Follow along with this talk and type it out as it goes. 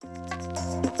I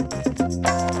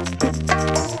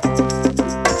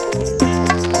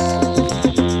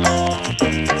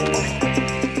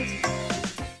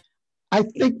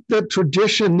think the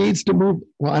tradition needs to move.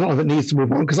 Well, I don't know if it needs to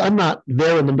move on because I'm not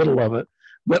there in the middle of it,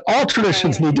 but all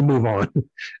traditions need to move on.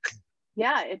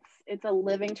 Yeah, it's a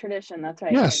living tradition. That's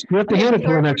right. Yes, we have to hand it to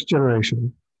the next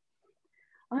generation.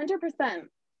 100%.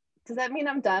 Does that mean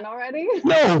I'm done already?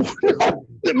 No,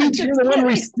 it means you're the one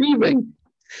receiving.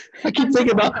 I keep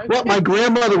thinking about what my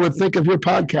grandmother would think of your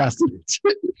podcast.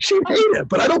 She'd hate it,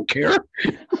 but I don't care.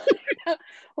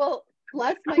 Well,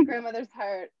 bless my grandmother's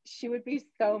heart. She would be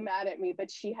so mad at me,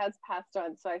 but she has passed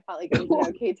on, so I felt like it was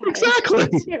an okay time.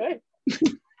 Exactly.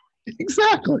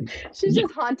 Exactly. She's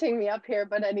just haunting me up here,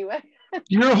 but anyway.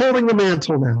 You're holding the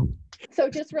mantle now. So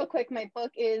just real quick, my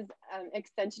book is an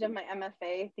extension of my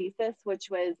MFA thesis, which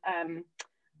was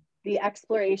the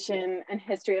exploration and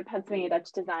history of Pennsylvania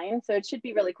Dutch design. So it should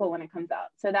be really cool when it comes out.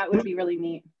 So that would be really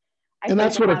neat. And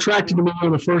that's what attracted me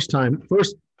the first time.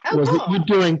 First was cool. You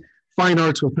doing fine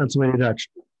arts with Pennsylvania Dutch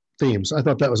themes. I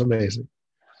thought that was amazing.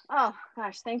 Oh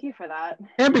gosh, thank you for that.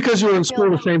 And because you were in school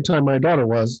at the same time my daughter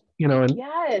was, and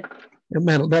yes, that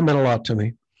meant a lot to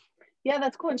me. Yeah,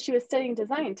 that's cool. And she was studying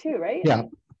design too, right? Yeah.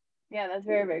 Yeah, that's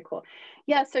very, very cool.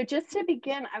 Yeah, so just to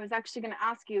begin, I was actually going to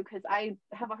ask you, because I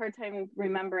have a hard time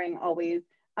remembering always.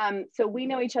 So we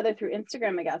know each other through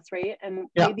Instagram, I guess, right? And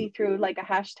maybe through like a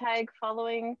hashtag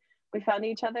following, we found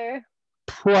each other.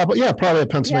 Probably a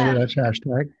Pennsylvania Dutch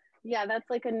hashtag. Yeah, that's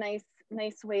like a nice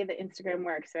way that Instagram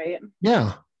works, right?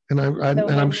 Yeah, and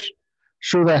I'm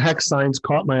sure that hex signs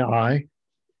caught my eye.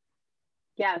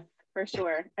 Yes, for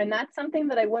sure. And that's something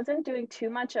that I wasn't doing too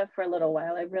much of for a little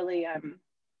while. I really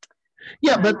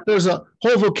but there's a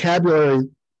whole vocabulary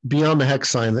beyond the hex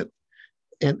sign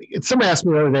and somebody asked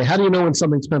me the other day, how do you know when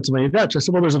something's Pennsylvania Dutch? I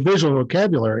said, well, there's a visual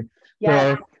vocabulary. There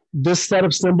are this set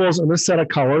of symbols and this set of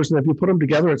colors, and if you put them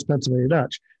together, it's Pennsylvania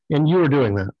Dutch. And you were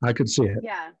doing that. I could see it.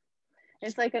 Yeah.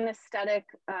 It's like an aesthetic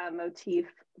motif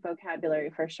vocabulary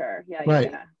for sure. Yeah,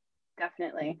 right. Yeah,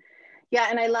 definitely. Yeah,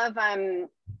 and I love, and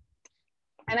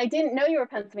I didn't know you were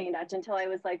Pennsylvania Dutch until I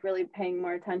was like really paying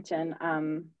more attention.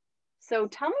 So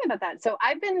tell me about that. So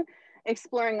I've been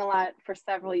exploring a lot for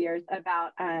several years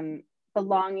about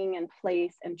belonging and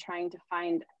place and trying to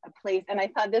find a place. And I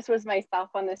thought this was myself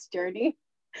on this journey.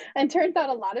 And turns out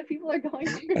a lot of people are going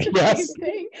through the same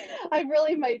thing. I'm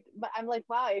like,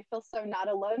 wow, I feel so not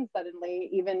alone suddenly,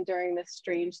 even during this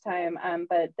strange time.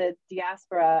 But the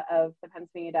diaspora of the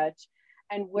Pennsylvania Dutch,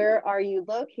 and where are you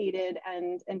located?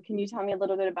 And can you tell me a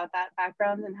little bit about that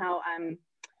background and how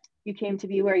you came to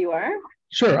be where you are?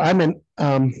 Sure. I'm in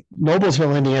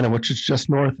Noblesville, Indiana, which is just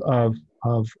north of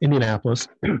Indianapolis.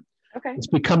 Okay. It's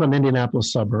become an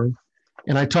Indianapolis suburb.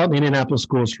 And I taught in the Indianapolis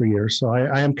schools for years. So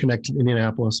I am connected to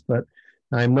Indianapolis, but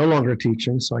I'm no longer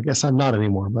teaching. So I guess I'm not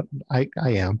anymore, but I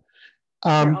am.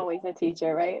 You're always a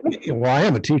teacher, right? Well, I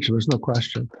am a teacher. There's no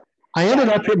question. I ended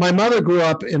up here. My mother grew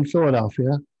up in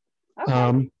Philadelphia.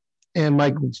 Okay. And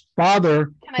my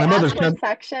father, my mother's what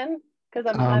section?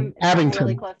 Because I'm Abington.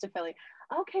 Really close to Philly.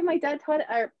 Okay, my dad taught.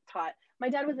 My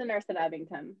dad was a nurse at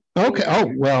Abington. Okay.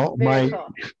 Oh well, cool.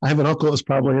 I have an uncle that was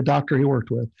probably a doctor he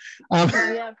worked with.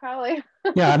 Yeah, probably.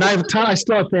 Yeah, and I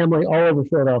still have family all over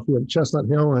Philadelphia, Chestnut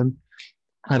Hill, and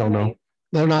I don't know.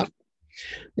 They're not.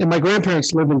 And my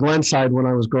grandparents lived in Glenside when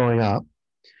I was growing up,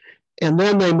 and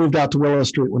then they moved out to Willow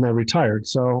Street when they retired.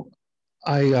 So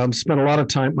I spent a lot of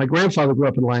time. My grandfather grew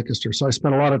up in Lancaster, so I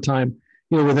spent a lot of time,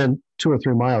 within 2 or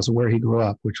 3 miles of where he grew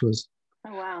up, which was.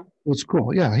 Oh wow. Was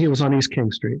cool. Yeah, he was on East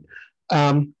King Street.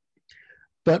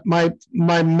 But my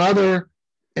mother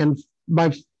and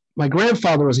my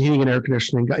grandfather was a heating and air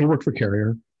conditioning guy. He worked for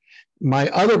Carrier. My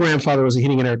other grandfather was a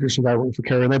heating and air conditioning guy working for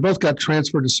Carrier. And they both got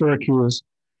transferred to Syracuse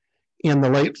in the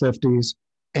late 50s.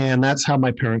 And that's how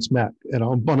my parents met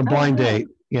on a blind date.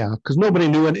 Yeah, because nobody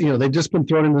knew it. They'd just been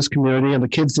thrown in this community and the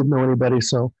kids didn't know anybody.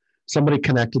 So somebody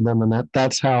connected them, and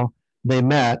that's how they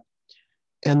met.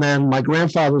 And then my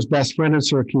grandfather's best friend in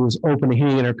Syracuse opened a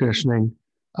heating and air conditioning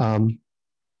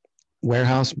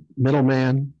warehouse,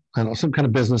 middleman, I don't know, some kind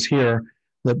of business here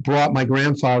that brought my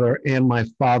grandfather and my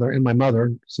father and my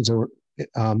mother, since they were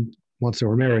once they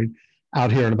were married,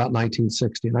 out here in about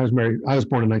 1960. And I was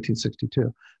born in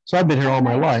 1962. So I've been here all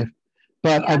my life,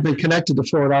 but I've been connected to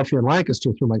Philadelphia and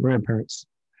Lancaster through my grandparents.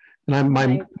 And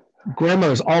my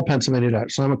grandmother's all Pennsylvania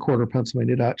Dutch, so I'm a quarter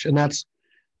Pennsylvania Dutch. And that's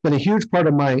been a huge part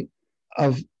of my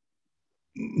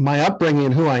upbringing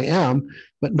and who I am,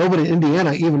 but nobody in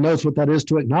Indiana even knows what that is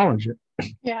to acknowledge it.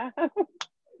 Yeah.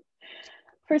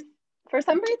 For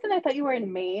some reason, I thought you were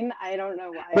in Maine. I don't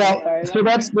know why. Well, so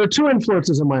there are 2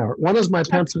 influences in my art. One is my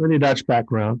Pennsylvania Dutch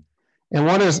background, And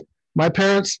one is my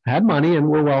parents had money and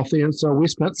were wealthy, and so we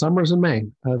spent summers in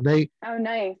Maine. Oh,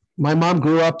 nice. My mom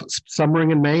grew up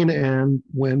summering in Maine, and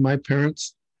when my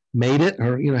parents made it,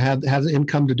 or had the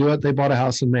income to do it, they bought a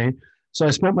house in Maine. So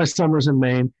I spent my summers in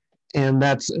Maine, and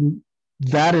that and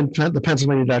the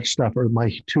Pennsylvania Dutch stuff are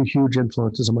my two huge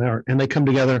influences in my art, and they come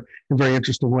together in very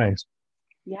interesting ways.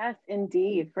 Yes,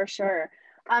 indeed, for sure.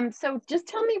 So just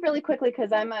tell me really quickly,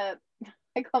 because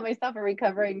I call myself a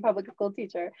recovering public school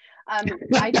teacher.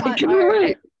 I taught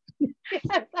art.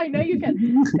 Yes, I know you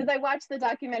can, because I watched the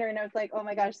documentary and I was like, oh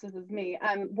my gosh, this is me.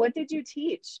 What did you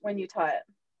teach when you taught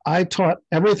I taught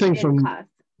everything in from class?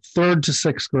 3rd to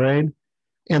 6th grade.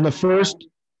 And the first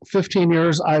 15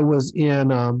 years I was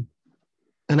in an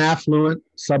affluent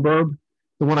suburb,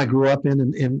 the one I grew up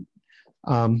in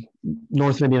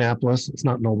north of Indianapolis. It's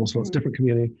not Noble, so it's a different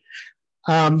community.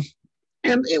 And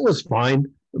it was fine,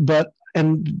 but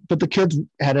the kids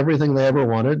had everything they ever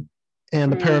wanted,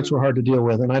 and the parents were hard to deal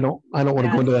with. And I don't want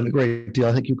to go into that in a great deal.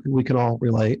 I think we can all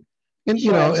relate. And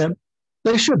and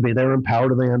they should be. They're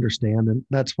empowered and they understand, and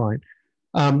that's fine.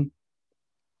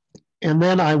 And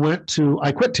then I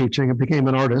quit teaching and became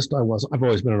an artist. I've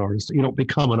always been an artist. You don't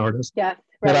become an artist. Yeah,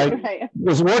 right. But I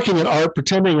was working at art,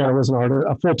 pretending I was an artist,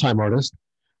 a full-time artist.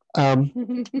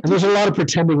 And there's a lot of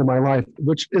pretending in my life,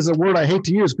 which is a word I hate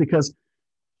to use because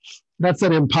that's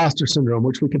that imposter syndrome,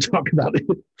 which we can talk about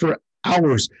for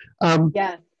hours.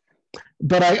 Yes.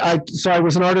 But so I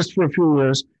was an artist for a few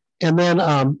years, and then,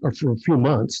 or for a few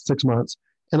months, 6 months.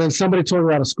 And then somebody told me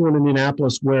about a school in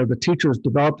Indianapolis where the teachers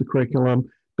developed the curriculum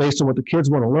based on what the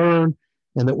kids want to learn,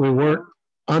 and that we weren't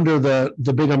under the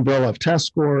big umbrella of test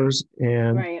scores.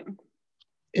 And right.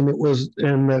 And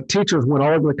the teachers went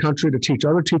all over the country to teach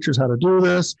other teachers how to do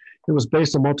this. It was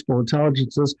based on multiple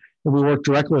intelligences. And we worked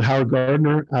directly with Howard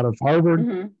Gardner out of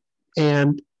Harvard.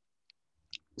 And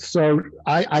so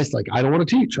I was like, I don't want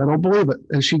to teach. I don't believe it.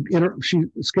 And she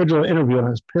scheduled an interview, and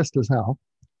I was pissed as hell.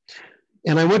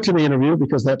 And I went to the interview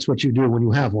because that's what you do when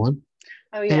you have one.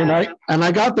 Oh, yeah. And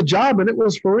I got the job, and it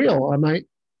was for real. And my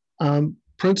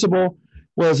principal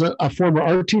was a former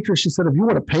art teacher. She said, if you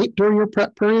want to paint during your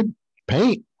prep period,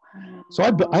 paint. So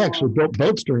I actually built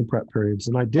boats during prep periods,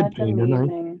 and I did That's paint.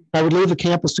 amazing. And I would leave the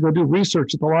campus to go do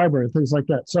research at the library and things like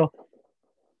that. So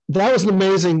that was an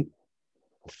amazing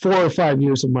 4 or 5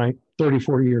 years of my 30,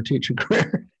 40-year teaching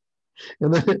career.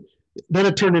 And then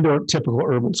it turned into a typical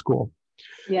urban school.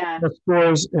 Yeah. The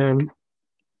scores and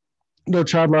No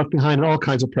Child Left Behind, and all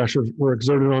kinds of pressures were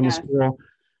exerted on the school,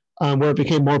 where it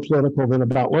became more political than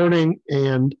about learning.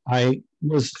 And I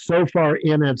was so far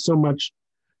in, had so much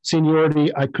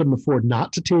seniority, I couldn't afford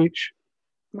not to teach.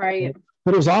 Right.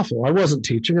 But it was awful. I wasn't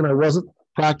teaching, and I wasn't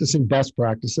practicing best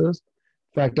practices.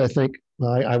 In fact, I think,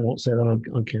 I won't say that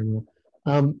on camera,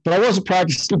 but I wasn't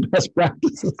practicing best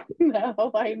practices.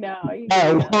 No, I know.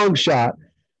 A long shot.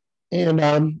 And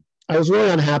I was really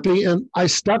unhappy, and I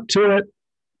stuck to it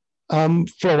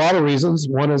for a lot of reasons.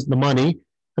 One is the money.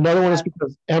 Another one is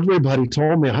because everybody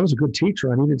told me I was a good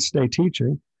teacher. I needed to stay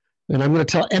teaching. And I'm going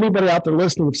to tell anybody out there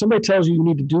listening, if somebody tells you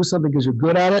need to do something because you're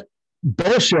good at it,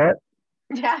 bullshit.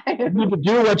 Yeah. You need to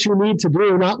do what you need to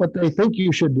do, not what they think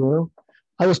you should do.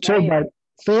 I was told by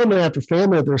family after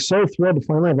family that they're so thrilled to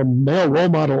finally have a male role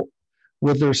model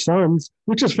with their sons,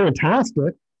 which is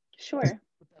fantastic. Sure.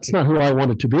 It's not who I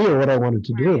wanted to be or what I wanted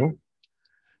to do.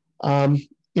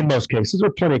 In most cases, there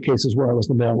are plenty of cases where I was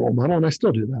the male role model, and I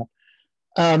still do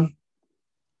that.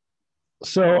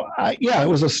 So it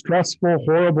was a stressful,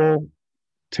 horrible,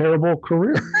 terrible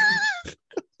career.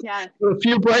 Yeah. With a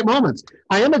few bright moments.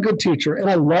 I am a good teacher, and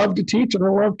I love to teach, and I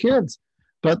love kids,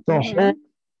 but the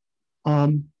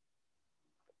whole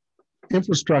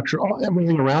infrastructure,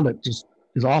 everything around it just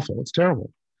is awful. It's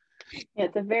terrible. Yeah,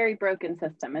 it's a very broken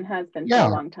system and has been for a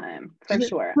long time, for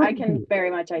sure. I can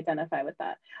very much identify with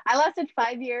that. I lasted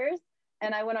 5 years,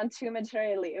 and I went on 2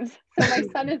 maternity leaves. So my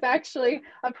son is actually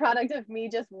a product of me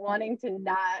just wanting to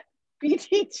not be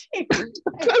teaching.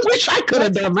 I wish I could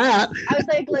have done that. I was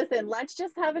like, listen, let's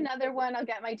just have another one. I'll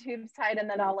get my tubes tied, and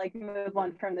then I'll move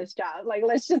on from this job.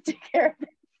 Let's just take care of it.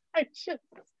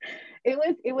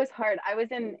 It was hard. I was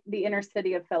in the inner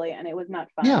city of Philly, and it was not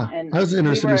fun. Yeah, and I was in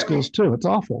inner city schools too. It's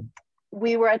awful.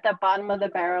 We were at the bottom of the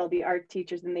barrel, the art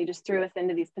teachers, and they just threw us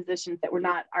into these positions that were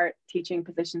not art teaching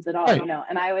positions at all,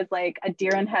 And I was like a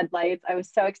deer in headlights. I was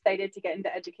so excited to get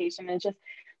into education, and it just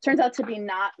turns out to be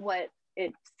not what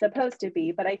it's supposed to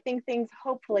be. But I think things,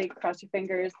 hopefully, cross your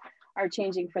fingers, are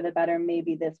changing for the better.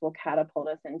 Maybe this will catapult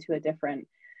us into a different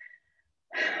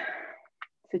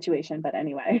situation. But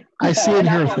anyway, I see it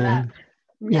here.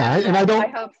 And I don't. I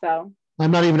hope so.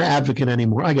 I'm not even an advocate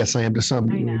anymore. I guess I am to some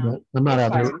degree, but I'm not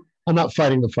out there I'm not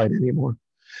fighting the fight anymore.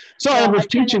 So I Well, have this I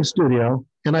kind teaching of, studio,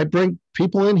 and I bring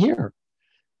people in here,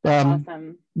 that's um,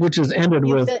 awesome. which has ended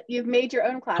with You've made your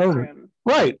own COVID. classroom.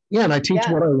 Right. Yeah. And I teach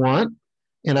Yeah. what I want,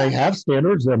 and I Yeah. have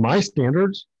standards. They're my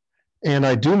standards. And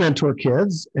I do mentor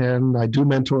kids, and I do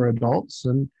mentor adults.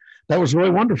 And that was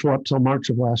really wonderful up till March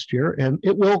of last year. And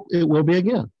it will be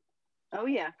again. Oh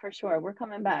yeah, for sure. We're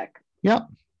coming back. Yep.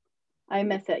 I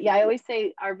miss it. Yeah, I always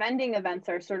say our vending events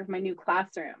are sort of my new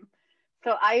classroom.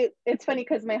 So it's funny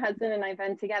because my husband and I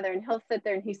vend together, and he'll sit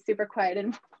there and he's super quiet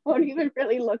and won't even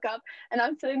really look up. And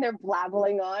I'm sitting there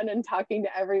blabbling on and talking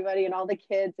to everybody and all the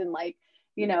kids, and like,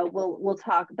 we'll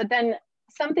talk. But then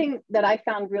something that I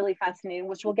found really fascinating,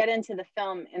 which we'll get into the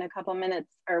film in a couple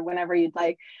minutes or whenever you'd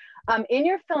like. In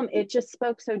your film, it just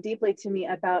spoke so deeply to me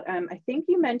about, I think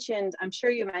you mentioned, I'm sure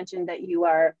you mentioned that you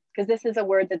are, because this is a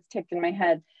word that's ticked in my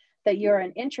head, that you're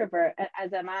an introvert,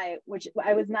 as am I, which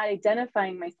I was not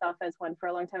identifying myself as one for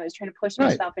a long time. I was trying to push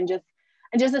myself and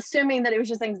just assuming that it was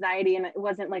just anxiety and it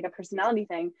wasn't like a personality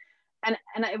thing. And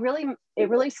it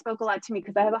really spoke a lot to me,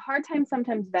 because I have a hard time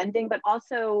sometimes vending, but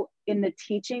also in the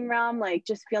teaching realm, like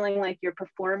just feeling like you're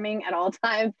performing at all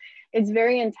times. It's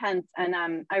very intense. And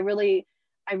I really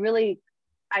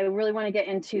want to get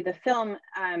into the film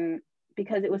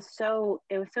because it was so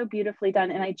beautifully done.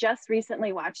 And I just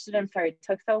recently watched it. I'm sorry it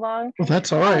took so long. Well,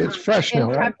 that's all right. It's fresh now,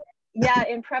 right? Yeah,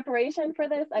 in preparation for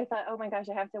this, I thought, oh my gosh,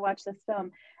 I have to watch this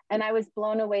film. And I was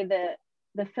blown away.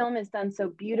 The film is done so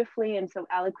beautifully and so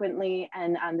eloquently,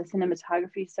 and the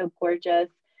cinematography is so gorgeous,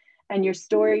 and your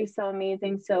story is so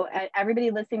amazing. So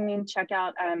everybody listening, check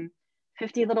out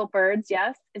 50 Little Birds.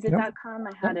 Yes, is it .com?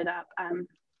 I had it up.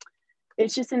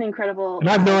 It's just an incredible. And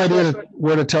I have no idea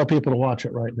where to tell people to watch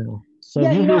it right now. So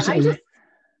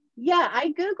yeah,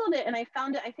 I Googled it and I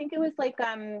found it. I think it was like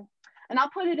and I'll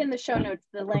put it in the show notes,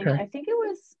 the link. Okay. I think it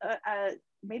was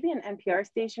maybe an NPR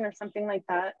station or something like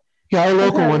that. Yeah, our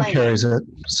local one carries it.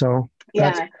 So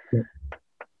yeah,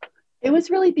 it was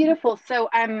really beautiful. So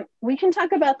we can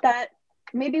talk about that.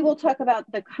 Maybe we'll talk about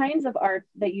the kinds of art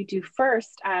that you do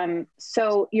first.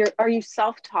 So are you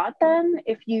self-taught then?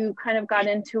 If you kind of got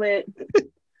into it,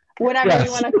 whatever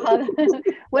you want to call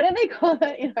it. What do they call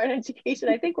that in art education?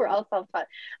 I think we're all self-taught.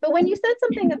 But when you said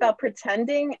something about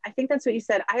pretending, I think that's what you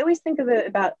said. I always think of it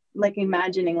about like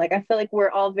imagining. Like I feel like we're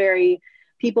all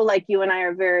people like you and I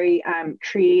are very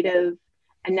creative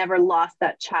and never lost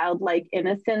that childlike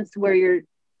innocence where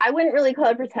I wouldn't really call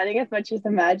it pretending as much as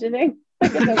imagining.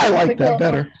 I like that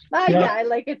better. Yeah, I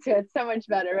like it too. It's so much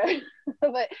better, right?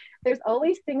 But there's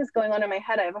always things going on in my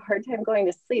head. I have a hard time going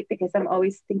to sleep because I'm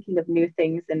always thinking of new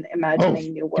things and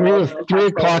imagining new worlds. 3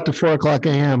 o'clock to 4 o'clock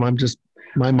a.m.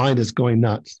 My mind is going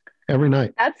nuts every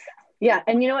night. Yeah.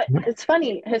 And you know what? It's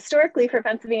funny. Historically, for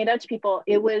Pennsylvania Dutch people,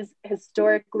 it was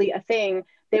historically a thing.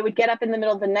 They would get up in the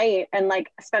middle of the night and like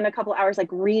spend a couple hours like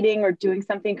reading or doing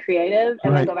something creative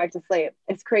and then go back to sleep.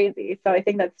 It's crazy. So I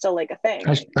think that's still like a thing.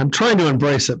 I'm trying to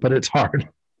embrace it, but it's hard.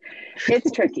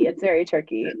 It's tricky. It's very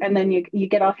tricky. And then you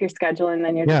get off your schedule and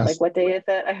then you're just like, what day is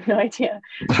it? I have no idea.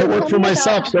 I work for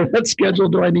myself. So what schedule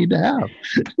do I need to have?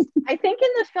 I think in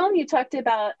the film you talked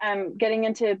about getting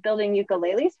into building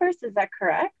ukuleles first. Is that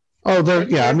correct? Oh,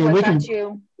 I mean, we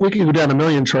can go down a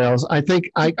million trails. I think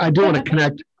I do want to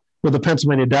connect with the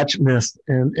Pennsylvania Dutchness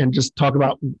and just talk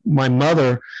about my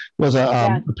mother was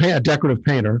a decorative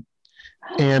painter.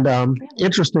 And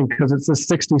interesting because it's the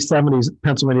 60s, 70s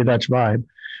Pennsylvania Dutch vibe.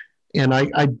 And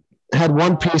I had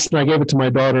one piece and I gave it to my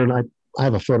daughter, and I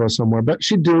have a photo somewhere, but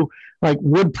she'd do like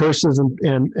wood purses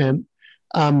and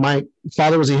my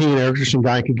father was a heating and air conditioning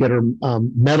guy, could get her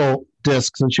metal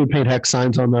discs and she would paint hex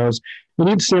signs on those. And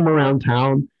you'd see them around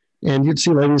town and you'd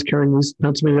see ladies carrying these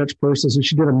Pennsylvania Dutch purses, and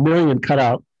she did a million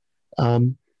cutout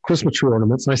Christmas tree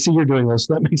ornaments. And I see you're doing those.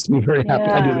 So that makes me very happy.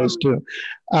 I do those too.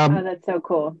 That's so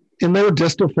cool. And they were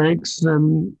distelfinks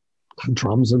and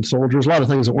drums and soldiers, a lot of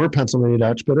things that weren't Pennsylvania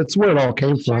Dutch, but it's where it all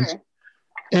came from.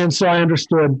 And so I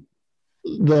understood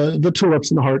the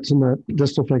tulips and the hearts and the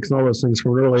distelfinks and all those things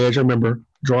from an early age. I remember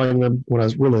drawing them when I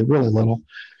was really, really little.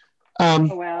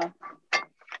 Wow.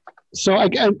 So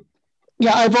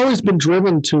I've always been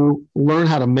driven to learn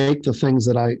how to make the things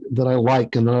that I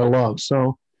like and that I love.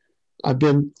 So I've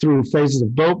been through phases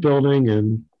of boat building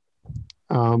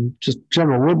and just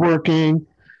general woodworking.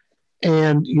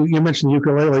 And you mentioned the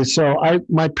ukulele. So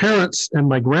my parents and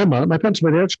my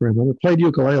Pennsylvania Dutch grandmother played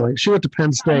ukulele. She went to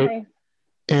Penn State.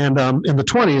 And in the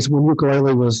 1920s, when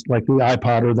ukulele was like the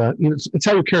iPod or it's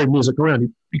how you carried music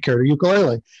around. You carried a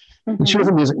ukulele. Mm-hmm. And she was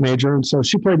a music major. And so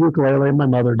she played ukulele, and my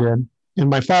mother did. And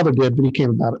my father did, but he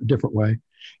came about it a different way.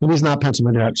 And he's not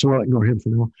Pennsylvania Dutch, so we'll ignore him for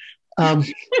now.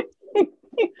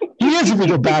 He depends if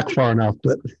you go back far enough,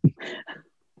 but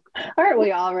aren't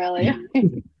we all really?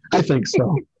 I think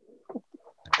so.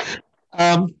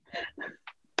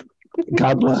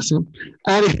 God bless him.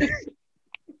 So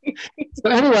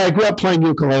anyway, I grew up playing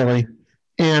ukulele,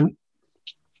 and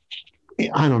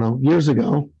I don't know, years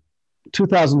ago,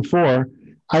 2004,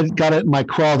 I got it in my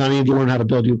crawl that I needed to learn how to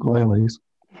build ukuleles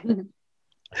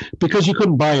because you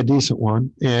couldn't buy a decent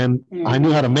one, and I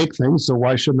knew how to make things, so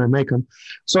why shouldn't I make them?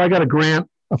 So I got a grant,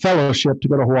 a fellowship to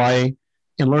go to Hawaii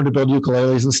and learn to build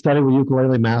ukuleles and study with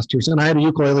ukulele masters. And I had a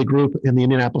ukulele group in the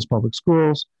Indianapolis Public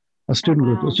Schools, a student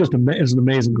group. It was just it's an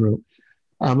amazing group.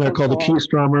 They're called the Key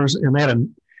Strummers, and they had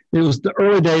it was the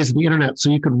early days of the internet, so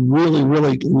you could really,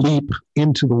 really leap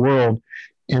into the world.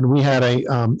 And we had a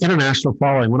international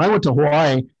following. When I went to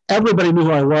Hawaii, everybody knew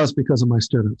who I was because of my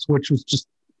students, which was just,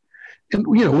 and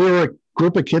we were a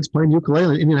group of kids playing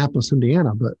ukulele in Indianapolis,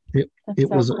 Indiana, but it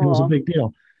was a big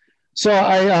deal. So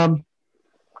I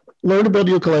learned to build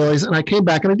ukuleles, and I came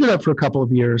back and I did that for a couple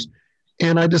of years.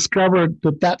 And I discovered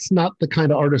that that's not the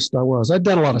kind of artist I was. I'd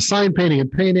done a lot of sign painting and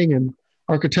painting and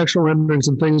architectural renderings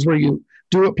and things where you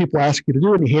do what people ask you to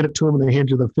do and you hand it to them and they hand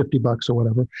you the $50 or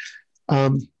whatever.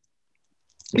 In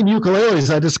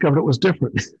ukuleles, I discovered it was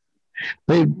different.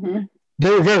 They were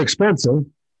very expensive.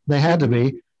 They had to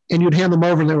be. And you'd hand them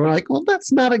over and they were like, well,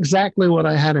 that's not exactly what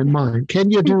I had in mind.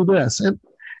 Can you do this? And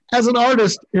as an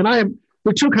artist, there are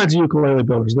two kinds of ukulele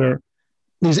builders. There are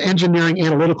these engineering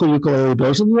analytical ukulele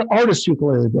builders and there are artist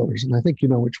ukulele builders. And I think you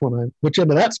know which end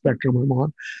of that spectrum I'm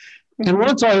on. And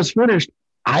once I was finished,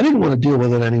 I didn't want to deal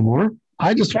with it anymore.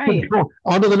 I just went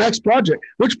on to the next project,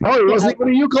 which probably wasn't even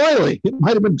a ukulele. It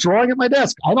might have been drawing at my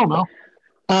desk. I don't know.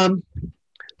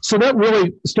 So that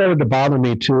really started to bother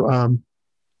me to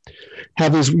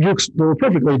have these ukes that were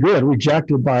perfectly good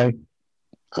rejected by,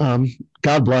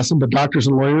 God bless them, but doctors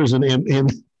and lawyers and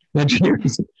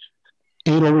engineers,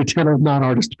 anal retentive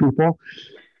non-artist people,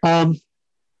 who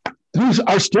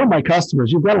are still my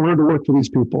customers. You've got to learn to work for these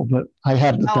people, but I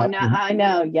hadn't. Oh, no, I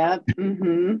know. Yep.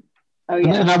 Mm-hmm. Oh,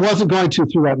 yeah. And I wasn't going to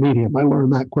through that medium. I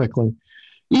learned that quickly.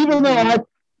 Even though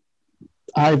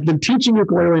I've been teaching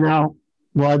ukulele now,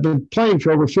 well, I've been playing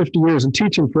for over 50 years and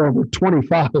teaching for over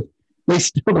 25. They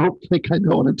still don't think I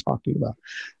know what I'm talking about.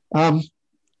 And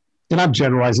I'm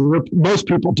generalizing. Most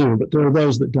people do, but there are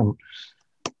those that don't.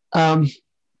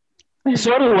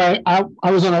 So anyway, I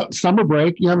was on a summer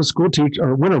break. I'm a school teacher,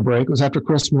 or winter break. It was after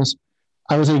Christmas.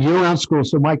 I was in a year-round school,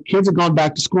 so my kids had gone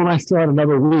back to school, and I still had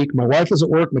another week. My wife was at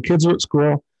work. My kids were at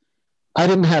school. I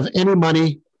didn't have any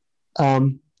money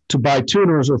to buy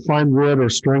tuners or find wood or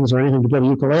strings or anything to build a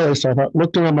ukulele. So I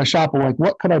looked around my shop and like,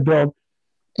 what could I build?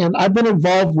 And I've been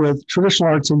involved with Traditional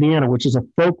Arts Indiana, which is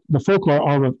the folklore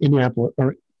arm of Indianapolis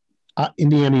or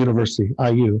Indiana University,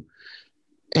 IU.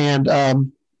 And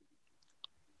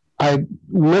I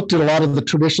looked at a lot of the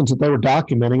traditions that they were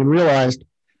documenting and realized,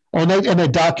 and they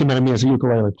documented me as a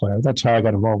ukulele player. That's how I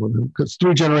got involved with them, because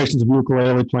 3 generations of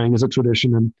ukulele playing is a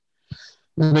tradition, and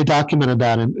they documented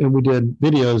that, and we did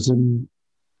videos and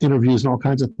interviews and all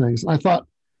kinds of things. And I thought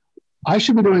I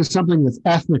should be doing something that's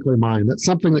ethnically mine. That's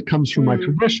something that comes from my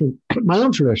tradition, my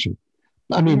own tradition.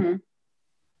 I mean,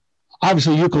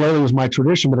 obviously ukulele was my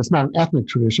tradition, but it's not an ethnic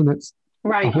tradition. It's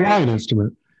a Hawaiian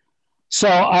instrument. So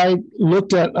I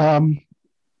looked at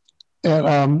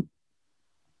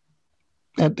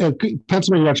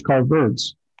Pennsylvania Dutch carved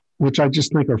birds, which I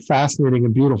just think are fascinating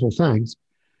and beautiful things.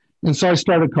 And so I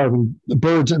started carving the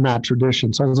birds in that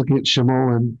tradition. So I was looking at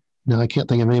Schimmel, and now I can't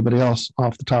think of anybody else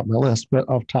off the top of my list, but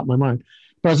off the top of my mind.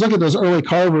 But I was looking at those early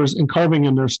carvers and carving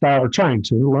in their style, or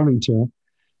learning to.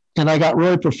 And I got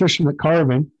really proficient at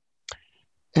carving.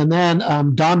 And then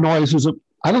Don Noyes,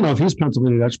 I don't know if he's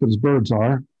Pennsylvania Dutch, but his birds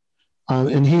are.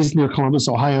 And he's near Columbus,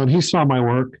 Ohio. And he saw my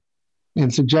work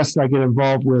and suggested I get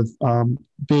involved with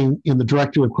being in the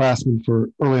directory of craftsmen for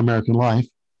early American life.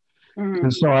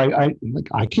 And so I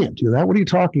can't do that. What are you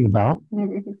talking about?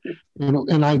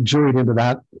 And I juried into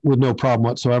that with no problem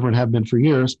whatsoever, and have been for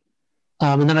years.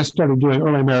 And then I started doing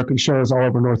early American shows all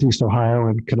over Northeast Ohio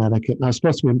and Connecticut. And I was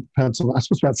supposed to be in Pennsylvania. I was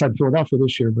supposed to be outside Philadelphia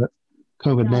this year, but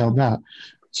COVID nailed that.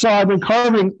 So I've been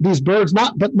carving these birds,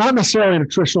 not necessarily in a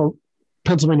traditional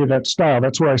Pennsylvania Dutch style.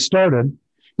 That's where I started.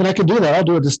 And I can do that. I'll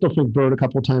do a distilfink bird a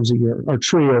couple of times a year, or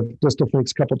tree of distilfinks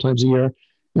a couple of times a year.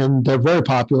 And they're very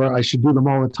popular. I should do them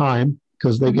all the time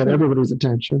because they get everybody's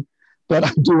attention. But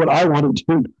I do what I want to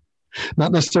do,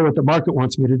 not necessarily what the market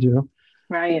wants me to do.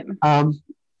 Right.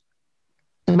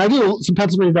 And I do some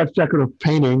Pennsylvania Dutch decorative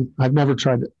painting. I've never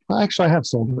tried it. Well, actually, I have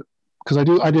sold it because I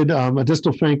did a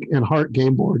distilfink and heart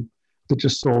game board that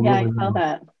just sold. Yeah, I saw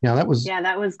that. Yeah, that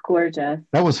was gorgeous.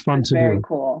 That was fun to do. Very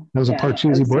cool. That was a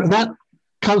Parcheesi board. And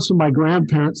comes from my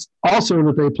grandparents, also in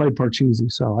that they played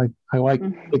Parcheesi. So I like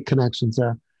big connections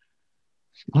there.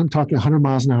 I'm talking 100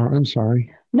 miles an hour. I'm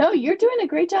sorry. No, you're doing a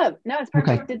great job. No, it's perfect.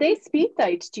 Okay. Did they speak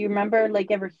Dutch? Do you remember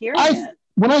like ever hearing it?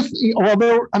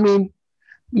 Although, I mean,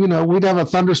 we'd have a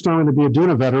thunderstorm and it'd be a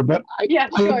Dunavetter, but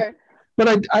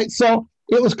so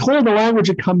it was clear the language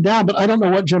had come down, but I don't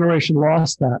know what generation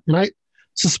lost that. And I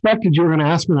suspected you were going to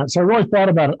ask me that. So I really thought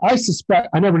about it.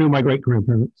 I never knew my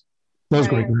great-grandparents, those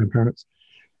great-grandparents.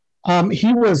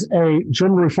 He was a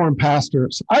German Reformed pastor.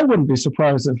 So I wouldn't be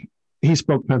surprised if he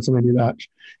spoke Pennsylvania Dutch.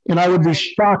 And I would be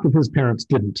shocked if his parents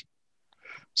didn't.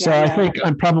 So I think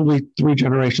I'm probably 3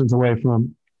 generations away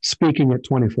from speaking it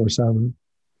 24/7.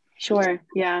 Sure.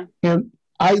 Yeah. And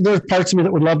there's parts of me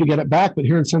that would love to get it back, but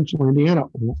here in Central Indiana,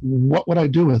 what would I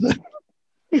do with it?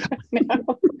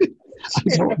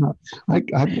 I don't know.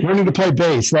 I'm learning to play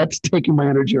bass. That's taking my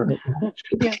energy right now.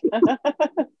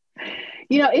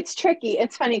 Yeah. It's tricky.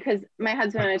 It's funny because my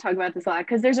husband and I talk about this a lot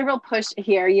because there's a real push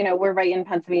here. We're right in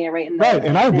Pennsylvania, right in the right.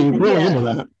 And I'd be really into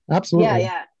that. Absolutely.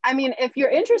 Yeah. I mean, if you're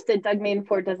interested, Doug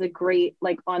Maidenford does a great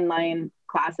online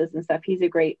classes and stuff. He's a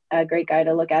great guy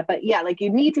to look at. But yeah, like you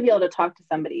need to be able to talk to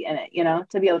somebody in it,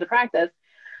 to be able to practice.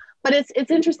 But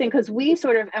it's interesting because we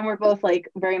sort of, and we're both like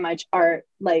very much art,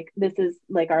 like this is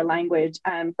like our language.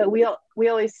 But we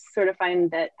always sort of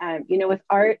find that, with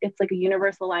art, it's like a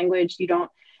universal language.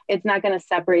 It's not going to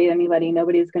separate anybody.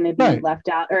 Nobody's going to be left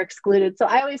out or excluded. So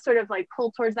I always sort of like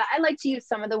pull towards that. I like to use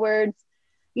some of the words,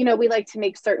 we like to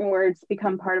make certain words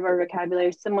become part of our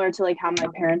vocabulary, similar to like how my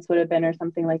parents would have been or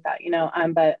something like that,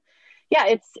 but yeah,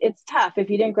 it's tough. If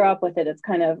you didn't grow up with it, it's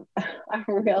kind of a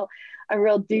real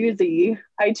doozy.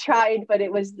 I tried, but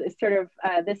it was sort of,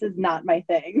 this is not my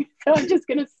thing. So I'm just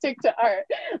going to stick to art.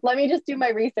 Let me just do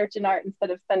my research in art instead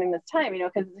of spending this time,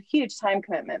 because it's a huge time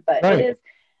commitment, but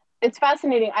it's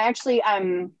fascinating. I actually,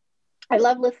 I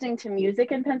love listening to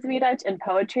music in Pennsylvania Dutch and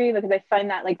poetry because I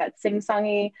find that like that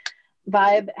sing-songy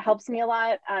vibe helps me a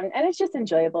lot. And it's just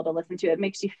enjoyable to listen to. It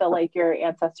makes you feel like your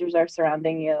ancestors are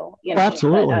surrounding you,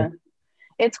 Absolutely. But,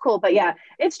 it's cool. But yeah,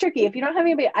 it's tricky. If you don't have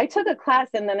anybody, I took a class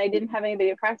and then I didn't have anybody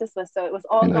to practice with. So it was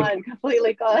all gone,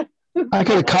 completely gone. I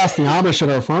could have cost the Amish at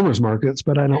our farmers markets,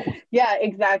 but I don't. Yeah,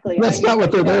 exactly. That's not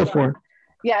what they're there for.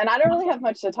 Yeah, and I don't really have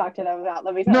much to talk to them about.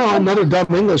 Let me tell you. No, another dumb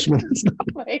Englishman.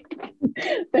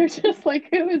 They're just like,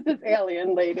 who is this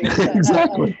alien lady?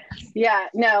 Exactly. Yeah,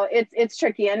 no, it's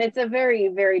tricky, and it's a very,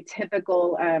 very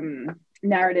typical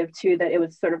narrative too that it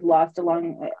was sort of lost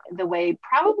along the way,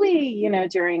 probably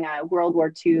during World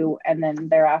War II and then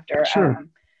thereafter. Sure.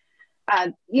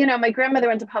 My grandmother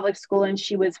went to public school and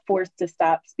she was forced to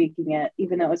stop speaking it,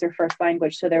 even though it was her first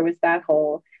language. So there was that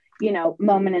whole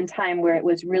moment in time where it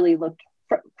was really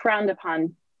frowned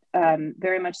upon,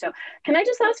 very much so. Can I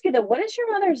just ask you though, what is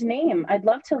your mother's name? I'd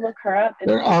love to look her up.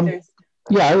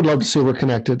 Yeah, I would love to see we're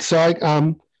connected.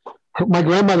 So my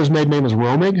grandmother's maiden name is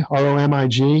Romig,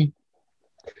 R-O-M-I-G.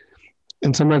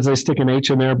 And sometimes they stick an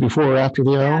H in there before or after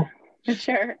the O. Yeah,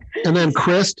 sure. And then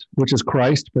Christ, which is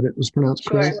Christ, but it was pronounced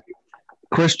Christ.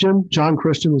 Christian, John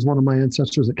Christian was one of my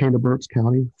ancestors that came to Berks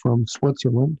County from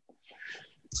Switzerland.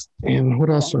 And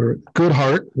what else?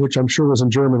 Goodhart, which I'm sure was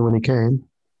in German when he came.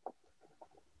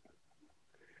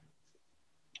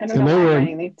 I don't know why I'm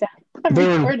writing these down. I'm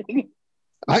recording.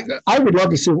 I would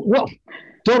love to see,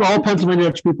 don't all Pennsylvania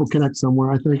Dutch people connect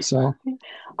somewhere? I think so.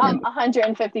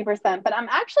 150%. But I'm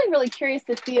actually really curious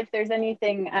to see if there's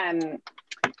anything.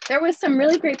 There was some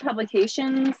really great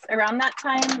publications around that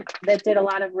time that did a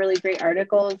lot of really great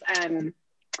articles.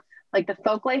 Like the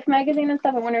Folk Life magazine and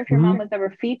stuff. I wonder if your mom was ever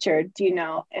featured. Do you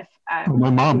know if my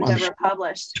mom was ever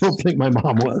published? I don't think my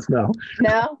mom was. No.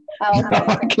 No? Oh, okay. No,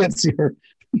 I can't see her.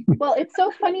 Well, it's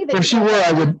so funny that if she were,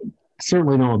 I would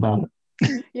certainly know about it.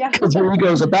 Yeah. Because her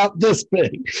ego is about this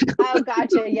big. Oh,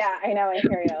 gotcha. Yeah, I know. I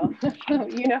hear you.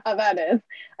 You know how that is.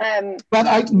 But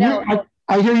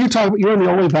I hear you talk. You're in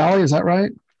the Ole Valley, is that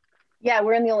right? Yeah,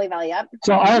 we're in the Ole Valley. Yep.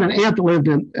 So I had an aunt that lived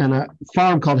in a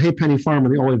farm called Haypenny Farm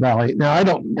in the Ole Valley. Now I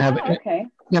don't have it. Okay.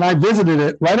 And I visited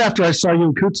it right after I saw you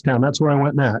in Kutztown. That's where I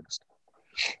went next.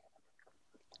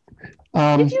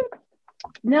 Did you?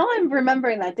 No, I'm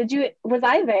remembering that. Was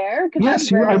I there?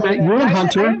 Yes, I met you and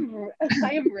Hunter.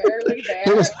 I am rarely there.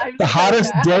 It was the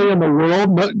hottest day in the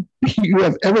world. You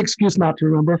have every excuse not to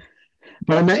remember.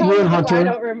 But I met you and Hunter. I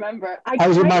don't remember. I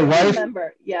was with my wife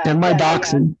and my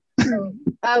dachshund.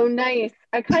 Oh, nice.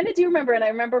 I kind of do remember. And I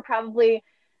remember probably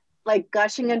like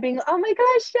gushing and being, oh my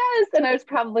gosh, yes. And I was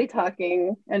probably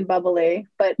talking and bubbly,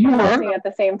 but laughing at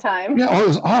the same time. Yeah, it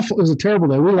was awful. It was a terrible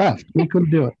day. We left. We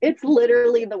couldn't do it. It's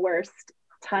literally the worst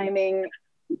timing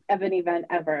of an event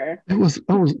ever. It was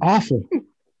awful.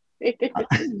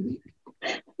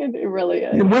 It really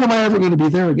is. And when am I ever going to be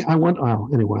there again?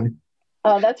 Anyway.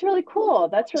 Oh, that's really cool.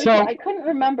 That's really So, cool. I couldn't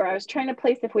remember. I was trying to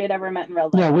place if we had ever met in real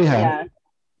life. Yeah, we have. Yeah.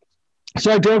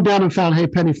 So I drove down and found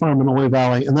Penny Farm in Ojai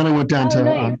Valley, and then I went down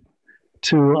nice.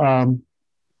 to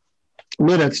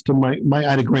Lidditz to I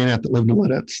had a great aunt that lived in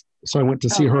Lidditz, so I went to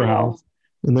see her house,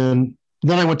 and then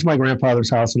I went to my grandfather's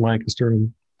house in Lancaster,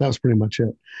 and that was pretty much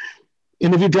it.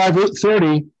 And if you drive Route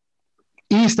 30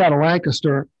 east out of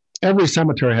Lancaster, every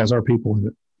cemetery has our people in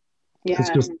it. Yeah, it's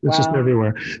just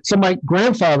everywhere. So my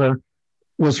grandfather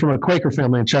was from a Quaker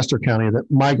family in Chester County that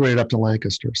migrated up to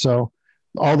Lancaster. So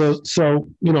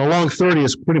along 30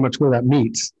 is pretty much where that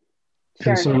meets.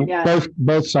 Sure, and so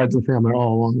both sides of the family are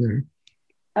all along there.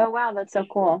 Oh, wow. That's so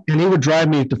cool. And he would drive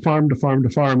me to farm to farm to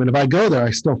farm. And if I go there,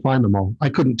 I still find them all. I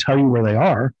couldn't tell you where they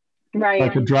are. Right. I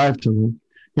could drive to them.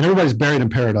 And everybody's buried in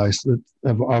paradise that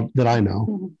I know.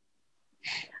 Mm-hmm.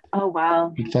 Oh,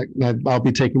 wow. In fact, I'll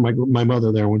be taking my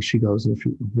mother there when she goes,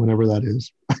 whenever that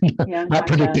is. Yeah, not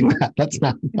predicting that. That's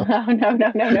not. No. No,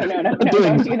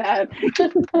 don't do that.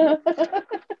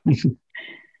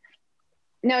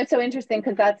 No, it's so interesting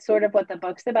because that's sort of what the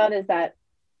book's about, is that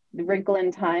wrinkle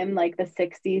in time, like the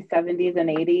 60s, 70s, and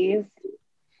 80s.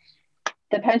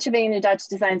 The Pennsylvania Dutch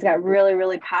designs got really,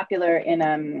 really popular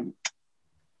in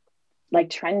like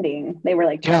trending. They were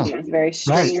like trending. It was a very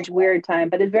strange, weird time,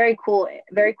 but it's very cool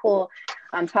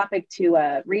topic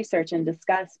to research and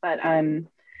discuss. But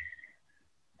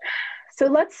so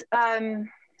let's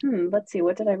see,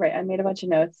 what did I write? I made a bunch of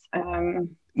notes.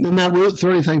 And that Route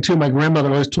 30 thing too, my grandmother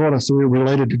always told us that we were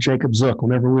related to Jacob Zook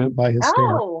whenever we went by his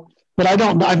stand. But I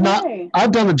don't know.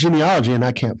 I've done a genealogy and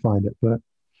I can't find it, but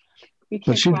you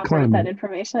can't corroborate that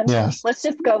information. Yes. Let's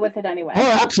just go with it anyway.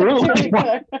 Oh, absolutely.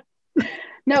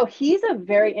 No, he's a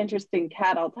very interesting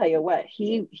cat. I'll tell you what,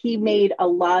 he made a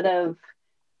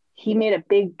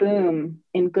big boom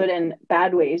in good and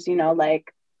bad ways,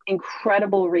 like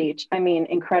incredible reach. I mean,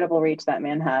 incredible reach that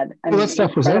man had. That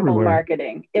stuff was everywhere.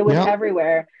 Marketing. It was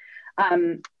everywhere.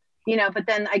 But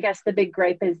then I guess the big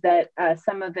gripe is that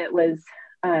some of it was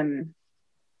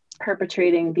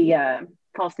perpetrating the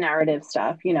false narrative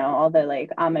stuff, all the like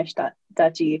Amish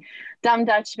Dutchy, dumb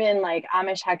Dutchman, like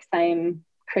Amish Hexheim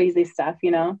crazy stuff,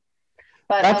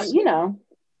 but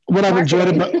what I've enjoyed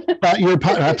about your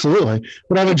absolutely.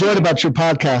 What I've enjoyed about your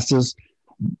podcast is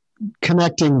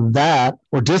connecting that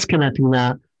or disconnecting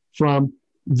that from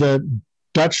the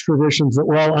Dutch traditions that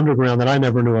were all underground that I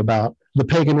never knew about, the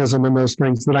paganism and those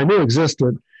things that I knew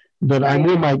existed, that I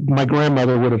knew my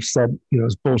grandmother would have said,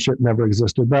 it's bullshit, never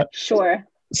existed. But sure.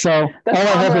 So all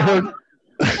I ever heard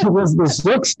was the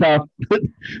Zook stuff,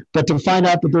 but to find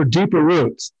out that they're deeper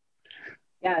roots.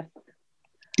 Yes.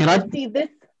 And I see this.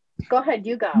 Go ahead,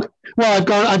 you go. Well,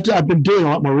 I've been doing a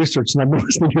lot more research and I've been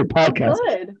listening to your podcast.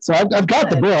 Good. So I've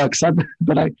got the books,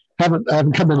 but I haven't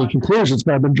come to any conclusions,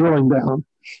 but I've been drilling down.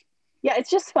 Yeah, it's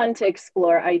just fun to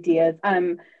explore ideas.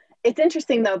 It's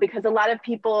interesting though, because a lot of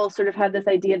people sort of had this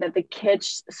idea that the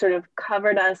kitsch sort of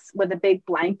covered us with a big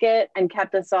blanket and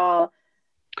kept us all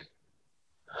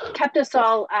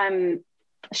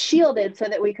shielded so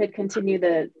that we could continue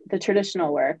the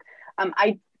traditional work.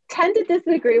 I tend to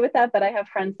disagree with that, but I have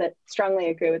friends that strongly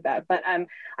agree with that. But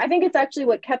I think it's actually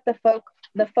what kept the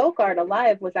folk art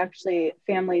alive was actually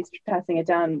families passing it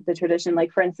down, the tradition.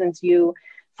 Like for instance, you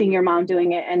seeing your mom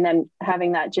doing it and then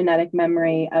having that genetic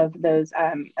memory of those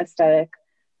aesthetic,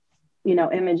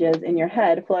 images in your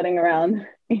head floating around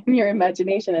in your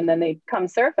imagination, and then they come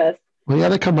surface. Well, yeah,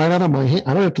 they come right out of my hand.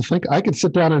 I don't have to think. I can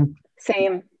sit down and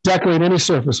decorate any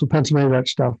surface with Pennsylvania Dutch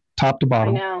stuff, top to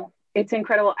bottom. I know. It's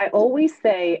incredible. I always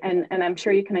say, and I'm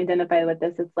sure you can identify with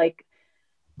this, it's like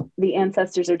the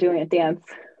ancestors are doing a dance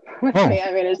with me.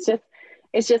 I mean,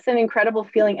 it's just an incredible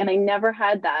feeling. And I never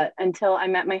had that until I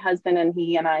met my husband, and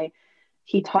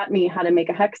he taught me how to make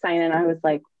a hex sign. And I was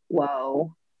like,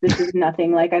 whoa, this is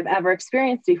nothing like I've ever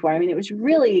experienced before. I mean, it was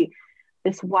really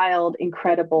this wild,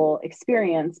 incredible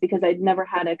experience because I'd never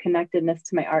had a connectedness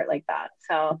to my art like that.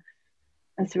 So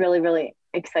it's really, really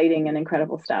exciting and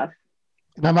incredible stuff.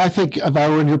 And I think if I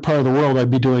were in your part of the world,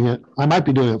 I'd be doing it. I might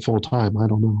be doing it full time. I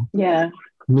don't know. Yeah.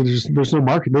 I mean, there's no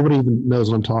market. Nobody even knows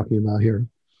what I'm talking about here.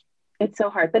 It's so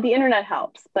hard, but the internet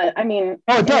helps. But I mean,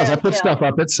 it does. I put stuff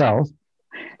up. It sells.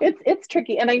 It's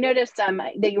tricky. And I noticed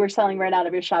that you were selling right out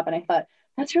of your shop, and I thought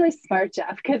that's really smart,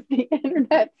 Jeff, because the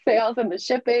internet sales and the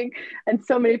shipping and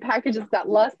so many packages got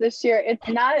lost this year. It's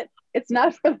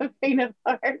not for the faint of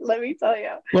heart, let me tell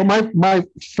you. Well, my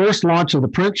first launch of the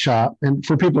print shop, and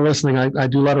for people listening, I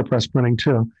do letterpress printing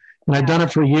too. And I've done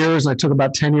it for years. I took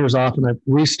about 10 years off and I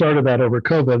restarted that over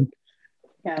COVID.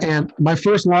 Yeah. And my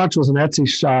first launch was an Etsy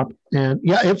shop. And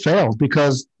it failed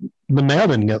because the mail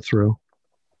didn't get through.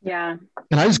 Yeah.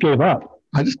 And I just gave up.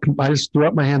 I just threw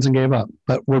up my hands and gave up.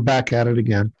 But we're back at it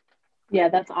again. Yeah,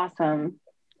 that's awesome.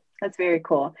 That's very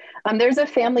cool. There's a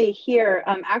family here,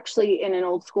 actually in an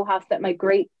old schoolhouse that my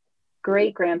great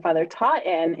grandfather taught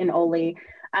in Ole.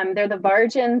 They're the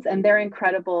Vargins, and they're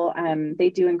incredible. They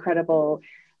do incredible.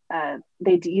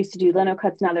 Used to do lino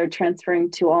cuts. Now they're transferring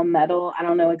to all metal. I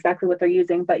don't know exactly what they're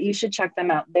using, but you should check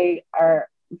them out. They are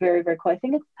very, very cool. I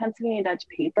think it's Pennsylvania Dutch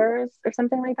Papers or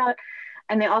something like that.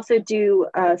 And they also do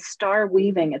star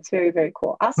weaving. It's very, very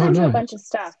cool. I'll send you a bunch of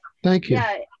stuff. Thank you.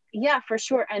 Yeah, for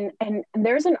sure. And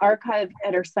there's an archive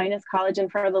at Ursinus College,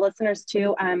 and for the listeners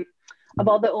too, of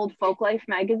all the old folk life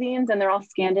magazines, and they're all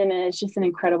scanned in, and it's just an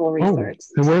incredible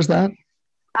resource. And where's that?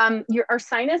 Your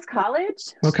Ursinus College.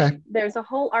 Okay. There's a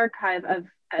whole archive of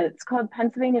it's called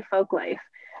Pennsylvania Folk Life,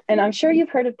 and I'm sure you've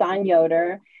heard of Don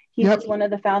Yoder. He was one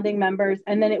of the founding members,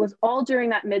 and then it was all during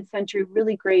that mid-century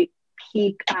really great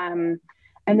peak.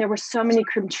 And there were so many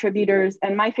contributors.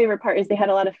 And my favorite part is they had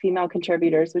a lot of female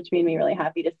contributors, which made me really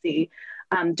happy to see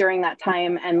during that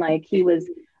time. And like, he was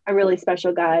a really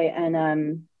special guy,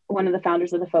 and one of the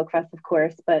founders of the Folk Fest, of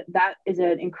course. But that is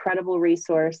an incredible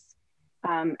resource.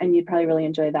 And you'd probably really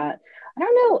enjoy that. I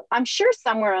don't know. I'm sure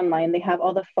somewhere online they have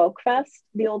all the Folk Fest,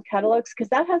 the old catalogs, because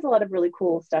that has a lot of really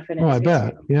cool stuff in it. Oh, I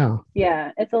bet. Yeah.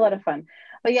 Yeah, it's a lot of fun.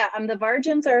 But yeah, the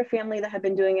Vargins are a family that have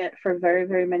been doing it for very,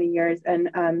 very many years.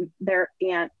 And their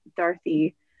aunt,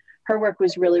 Dorothy, her work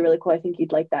was really, really cool. I think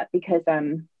you'd like that because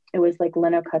it was like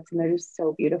lino cuts, and they're just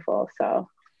so beautiful. So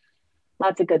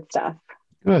lots of good stuff.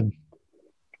 Good.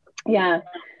 Yeah.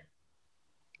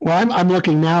 Well, I'm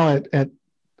looking now at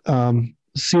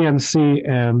CNC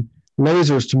and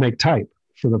lasers to make type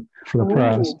for the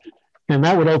press. And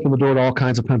that would open the door to all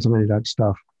kinds of Pennsylvania Dutch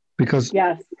stuff. Because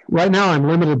right now I'm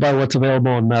limited by what's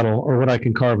available in metal or what I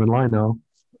can carve in lino.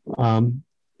 And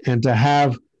to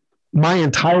have my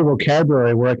entire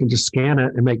vocabulary where I can just scan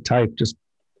it and make type just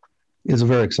is a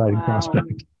very exciting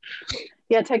prospect.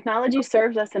 Yeah, technology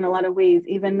serves us in a lot of ways,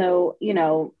 even though,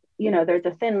 there's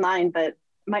a thin line. But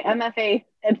my MFA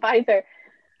advisor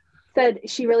said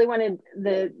she really wanted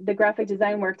the graphic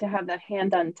design work to have that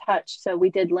hand-on touch. So we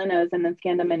did linos and then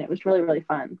scanned them in. It was really, really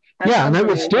fun. And that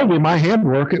would still be my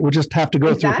handwork. It would just have to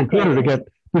go through a computer to get,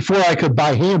 before I could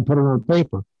by hand put it on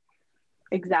paper.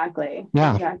 Exactly.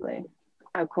 Yeah. Exactly.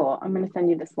 Oh, cool. I'm going to send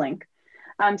you this link.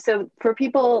 So for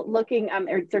people looking,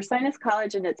 it's Ursinus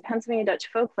College, and it's Pennsylvania Dutch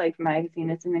Folk Life magazine.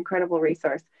 It's an incredible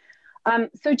resource.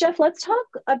 So Jeff, let's talk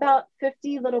about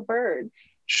 50 Little Birds.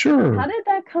 Sure. How did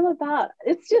that come about?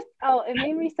 It's just, it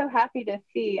made me so happy to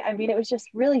see. I mean, it was just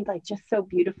really just so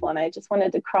beautiful. And I just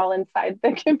wanted to crawl inside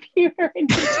the computer and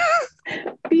just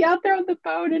be out there on the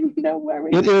phone and know where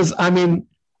we It is. I mean,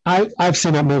 I've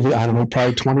seen that movie, I don't know,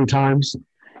 probably 20 times.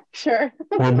 Sure.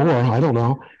 Or more. I don't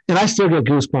know. And I still get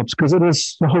goosebumps because it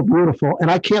is so beautiful.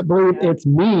 And I can't believe it's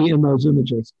me in those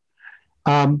images.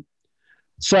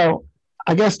 So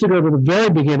I guess to go to the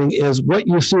very beginning is what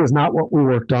you see is not what we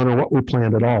worked on or what we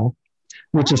planned at all,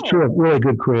 which is true of really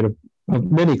good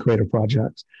many creative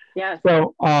projects. Yeah.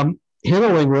 So Hannah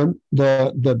Lingren,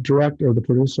 the director or the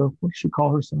producer, what does she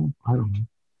call herself? I don't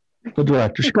know. The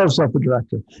director. She calls herself the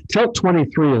director. Tilt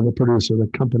 23 is the producer, the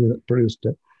company that produced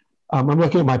it. I'm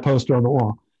looking at my poster on the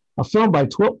wall. A film by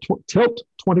Tilt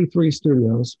 23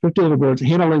 Studios, 50 Little Birds.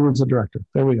 Hannah Lingren's the director.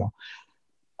 There we go.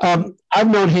 I've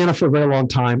known Hannah for a very long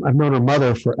time. I've known her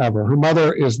mother forever. Her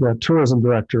mother is the tourism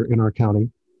director in our county.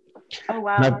 Oh,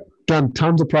 wow. And I've done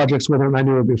tons of projects with her, and I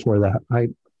knew her before that. I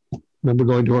remember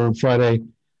going to her on Friday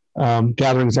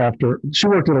gatherings after. She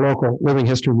worked at a local living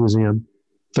history museum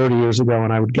 30 years ago,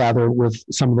 and I would gather with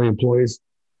some of the employees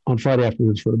on Friday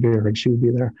afternoons for a beer, and she would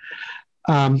be there.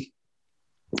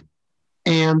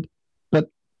 But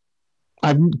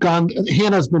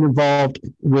Hannah's been involved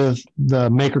with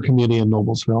the maker community in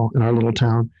Noblesville, in our little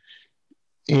town.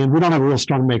 And we don't have a real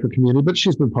strong maker community, but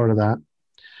she's been part of that.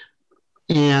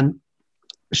 And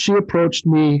she approached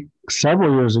me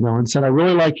several years ago and said, I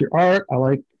really like your art. I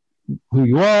like who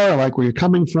you are. I like where you're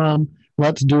coming from.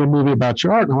 Let's do a movie about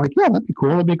your art. And I'm like, yeah, that'd be cool.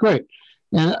 That'd be great.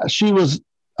 And she was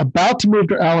about to move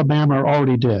to Alabama, or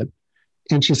already did.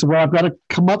 And she said, well, I've got to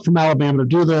come up from Alabama to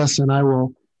do this. And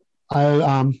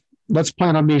let's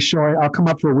plan on me showing. I'll come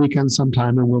up for a weekend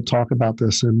sometime and we'll talk about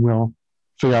this and we'll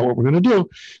figure out what we're going to do.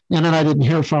 And then I didn't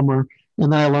hear from her.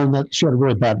 And then I learned that she had a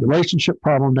really bad relationship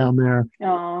problem down there.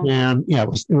 Aww. And yeah, it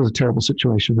was a terrible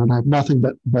situation. And I have nothing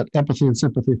but empathy and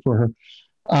sympathy for her.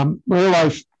 Her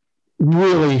life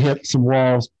really hit some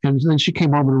walls. And then she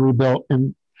came home and rebuilt.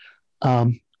 And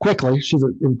quickly, she's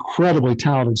an incredibly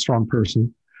talented, strong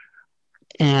person.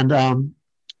 And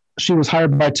she was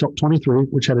hired by Tilt 23,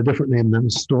 which had a different name than the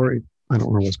story. I don't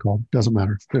remember what it's called. Doesn't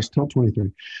matter. There's Tilt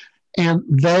 23. And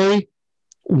they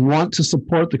want to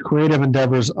support the creative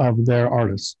endeavors of their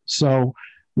artists. So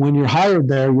when you're hired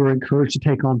there, you're encouraged to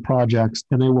take on projects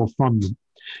and they will fund them.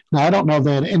 Now, I don't know if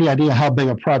they had any idea how big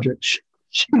a project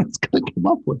she was going to come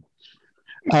up with.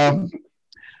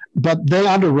 But they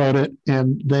underwrote it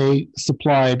and they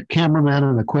supplied cameramen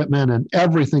and equipment and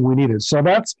everything we needed. So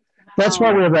that's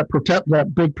why we have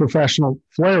that big professional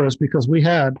flair, is because we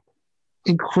had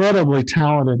incredibly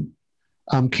talented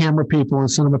camera people and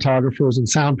cinematographers and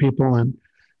sound people.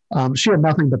 And she had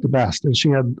nothing but the best. And she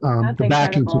had the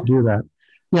backing to do that.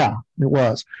 Yeah, it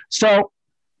was. So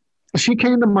she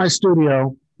came to my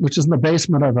studio, which is in the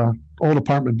basement of an old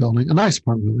apartment building, a nice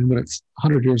apartment building, but it's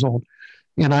 100 years old.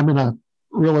 And I'm in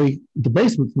the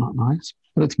basement's not nice,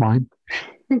 but it's mine.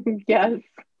 Yes.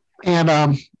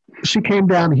 And she came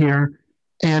down here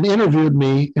and interviewed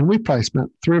me, and we probably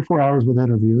spent 3 or 4 hours with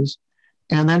interviews.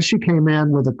 And then she came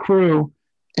in with a crew,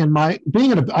 and I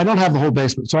don't have the whole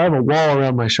basement, so I have a wall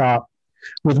around my shop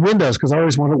with windows, because I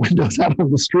always wanted windows out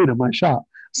on the street of my shop.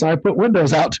 So I put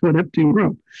windows out to an empty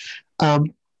room.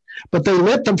 But they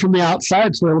lit them from the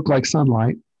outside so they look like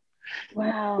sunlight.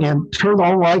 Wow. And turned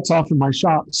all the lights off in my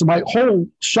shop. So my whole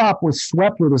shop was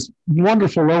swept with this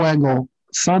wonderful low-angle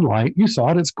sunlight. You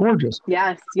saw it. It's gorgeous.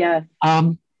 Yes, yes.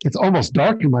 It's almost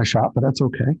dark in my shop, but that's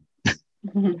okay.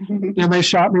 And they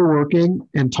shot me working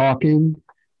and talking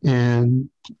and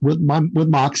with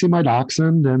Moxie, my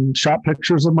dachshund, and shot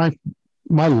pictures of my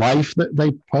life that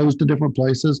they posed to different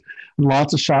places, and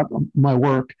lots of shot of my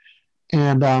work.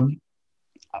 And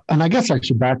I guess I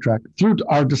should backtrack. Through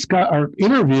our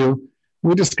interview,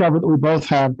 we discovered that we both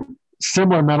had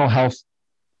similar mental health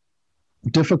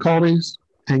difficulties,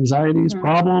 anxieties,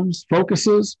 problems,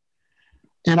 focuses.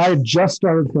 And I had just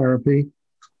started therapy.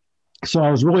 So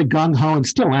I was really gung-ho, and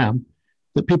still am,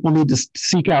 that people need to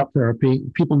seek out therapy.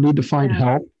 People need to find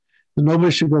help. And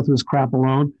nobody should go through this crap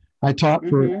alone. I taught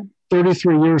for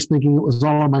 33 years thinking it was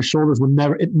all on my shoulders, when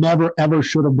it never, ever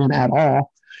should have been at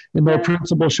all. And no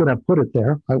principal should have put it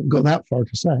there. I would go that far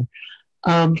to say.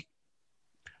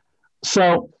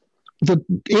 So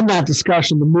in that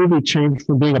discussion, the movie changed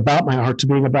from being about my art to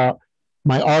being about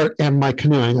my art and my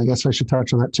canoeing. I guess I should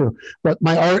touch on that too. But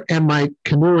my art and my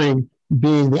canoeing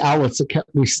being the outlets that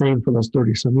kept me sane for those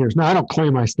 30-some years. Now, I don't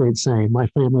claim I stayed sane. My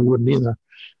family wouldn't either.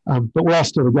 But we're all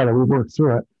still together. We worked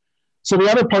through it. So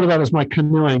the other part of that is my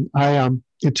canoeing.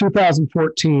 In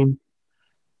 2014,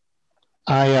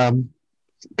 I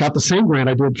got the same grant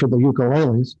I did for the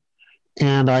ukuleles,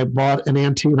 and I bought an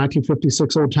antique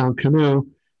 1956 Old Town canoe,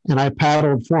 and I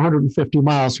paddled 450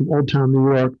 miles from Old Town,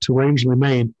 New York to Rangeley,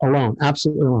 Maine, alone,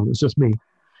 absolutely alone. It was just me.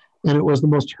 And it was the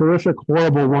most horrific,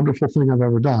 horrible, wonderful thing I've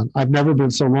ever done. I've never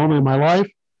been so lonely in my life.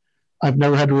 I've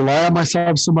never had to rely on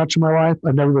myself so much in my life.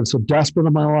 I've never been so desperate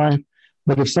in my life.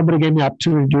 But if somebody gave me the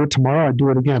opportunity to do it tomorrow, I'd do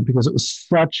it again, because it was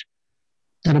such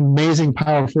an amazing,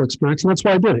 powerful experience. And that's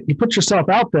why I did it. You put yourself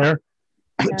out there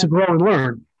to grow and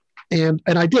learn. And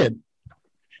I did.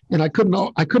 And I couldn't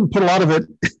put a lot of it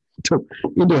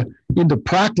into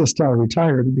practice till I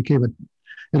retired and became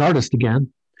an artist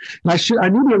again. And I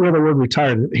knew the word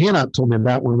retired. Hannah told me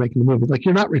that when we were making the movie. Like,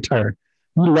 you're not retired.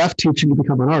 You left teaching to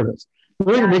become an artist. The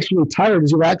thing that makes you retired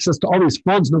is you have access to all these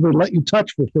funds nobody let you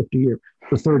touch for 50 years,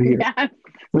 for 30 years. Yeah.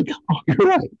 Like, oh, you're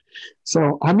right.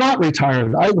 So I'm not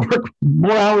retired. I work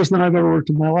more hours than I've ever worked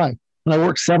in my life. And I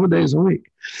work 7 days a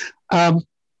week. So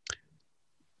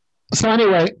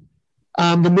anyway,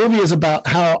 the movie is about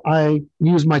how I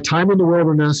use my time in the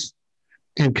wilderness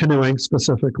and canoeing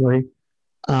specifically,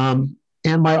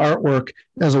 and my artwork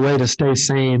as a way to stay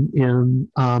sane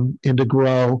and to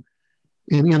grow.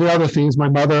 And the other things, my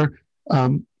mother,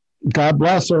 God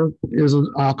bless her, is an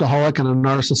alcoholic and a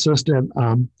narcissist.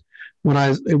 And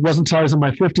it wasn't until I was in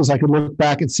my 50s I could look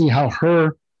back and see how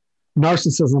her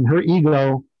narcissism, her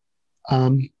ego,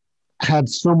 had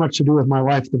so much to do with my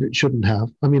life that it shouldn't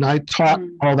have. I mean, I taught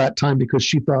all that time because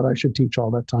she thought I should teach all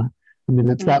that time. I mean,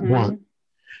 it's that blunt.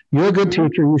 You're a good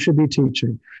teacher. You should be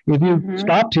teaching. If you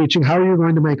stop teaching, how are you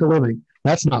going to make a living?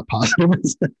 That's not possible,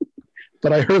 is it?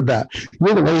 But I heard that.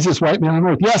 You're the laziest white man on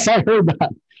earth. Yes, I heard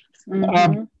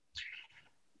that.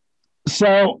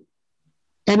 So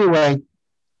anyway,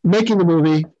 making the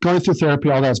movie, going through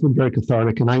therapy, all that's been very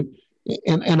cathartic. And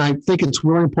I think it's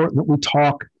really important that we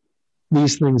talk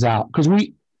these things out, because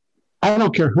I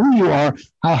don't care who you are,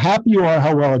 how happy you are,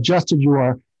 how well adjusted you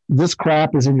are, this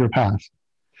crap is in your past.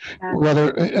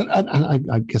 Whether,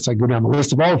 I guess I go down the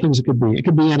list of all the things it could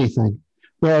be anything.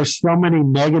 There are so many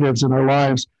negatives in our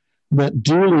lives that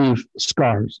do leave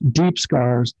scars, deep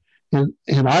scars. And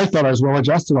I thought I was well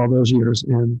adjusted all those years.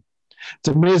 And it's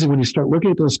amazing when you start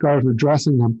looking at those scars and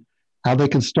addressing them, how they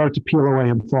can start to peel away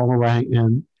and fall away.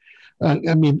 And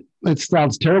I mean, it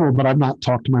sounds terrible, but I've not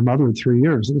talked to my mother in 3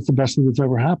 years. And it's the best thing that's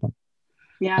ever happened.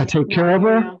 Yeah. I take care of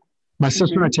her. My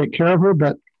sister, I take care of her,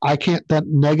 but I can't, that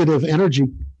negative energy,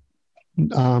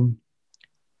 I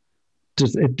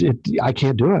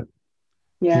can't do it.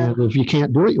 Yeah. And if you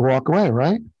can't do it, you walk away,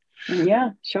 right?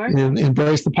 Yeah, sure. And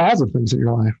embrace the positive things in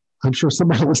your life. I'm sure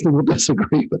somebody listening will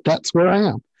disagree, but that's where I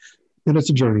am. And it's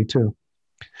a journey too.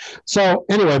 So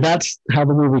anyway, that's how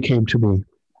the movie came to me.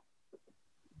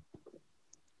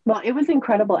 Well, it was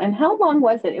incredible. And how long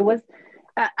was it? It was,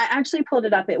 I actually pulled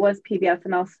it up. It was PBS,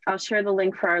 and I'll share the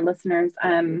link for our listeners.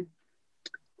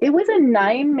 It was a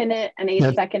 9-minute and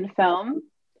 8-second film.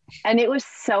 And it was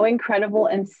so incredible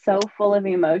and so full of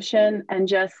emotion and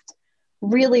just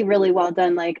really, really well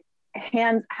done. Like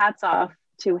hats off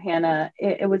to Hannah.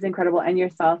 It was incredible, and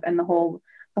yourself and the whole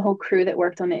crew that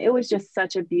worked on it. It was just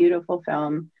such a beautiful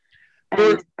film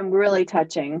and really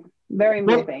touching, very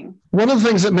moving. One of the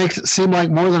things that makes it seem like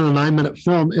more than a 9-minute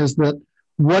film is that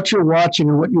what you're watching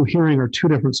and what you're hearing are two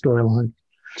different storylines.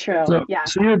 True.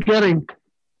 So you're getting,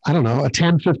 I don't know, a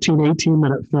 10, 15,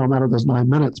 18-minute film out of those 9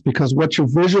 minutes, because what you're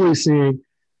visually seeing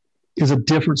is a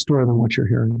different story than what you're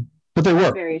hearing. But they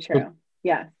work. Very true.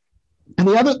 Yeah. And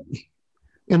the other,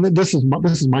 and this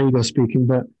is my ego speaking,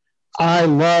 but I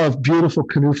love beautiful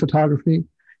canoe photography.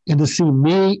 And to see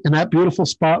me in that beautiful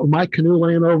spot with my canoe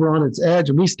laying over on its edge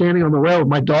and me standing on the rail with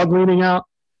my dog leaning out,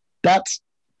 that's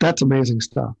amazing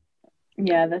stuff.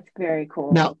 Yeah, that's very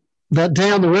cool. Now, that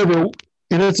day on the river,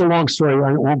 and it's a long story,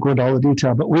 I won't go into all the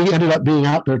detail, but we ended up being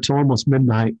out there till almost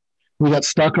midnight. We got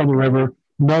stuck on the river,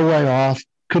 no way off,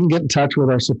 couldn't get in touch with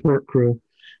our support crew,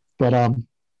 but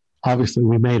obviously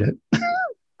we made it.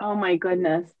 Oh my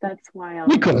goodness, that's wild.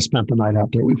 We could have spent the night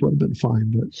out there, we would have been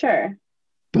fine. But sure.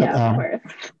 But, yeah, of course.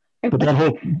 But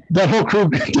that whole crew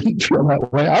didn't feel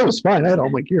that way. I was fine. I had all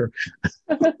my gear.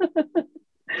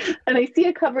 And I see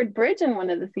a covered bridge in one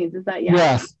of the scenes. Is that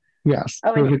Yes.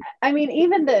 Oh, and, I mean,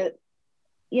 even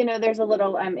there's a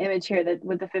little image here that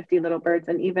with the 50 little birds,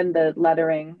 and even the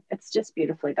lettering, it's just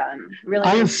beautifully done. Really,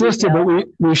 I insisted that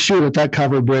we shoot at that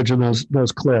covered bridge and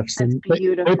those cliffs. That's and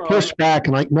beautiful. They pushed back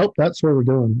and like, nope, that's what we're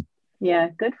doing. Yeah,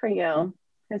 good for you.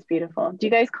 That's beautiful. Do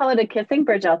you guys call it a kissing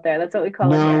bridge out there? That's what we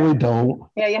call it. No, we don't.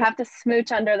 Yeah, you have to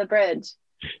smooch under the bridge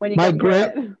when you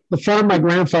the farm my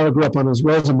grandfather grew up on is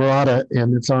Rosa Morada,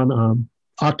 and it's on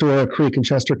Octorara Creek in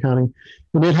Chester County.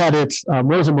 And it had its,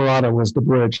 Rosa Morada was the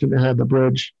bridge, and it had the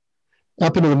bridge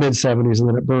up into the mid-70s, and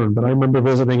then it burned. But I remember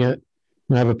visiting it,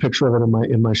 and I have a picture of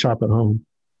it in my shop at home.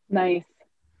 Nice.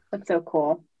 That's so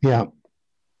cool. Yeah.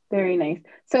 Very nice.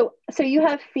 So you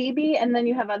have Phoebe, and then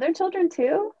you have other children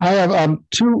too? I have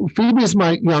two. Phoebe is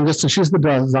my youngest, and she's the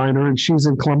designer, and she's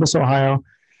in Columbus, Ohio.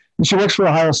 And she works for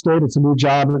Ohio State. It's a new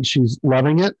job, and she's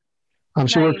loving it.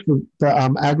 She works for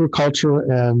the agriculture,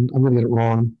 and I'm going to get it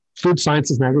wrong, food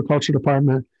sciences and agriculture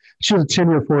department. She's a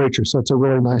 10-year 4-H'er, so it's a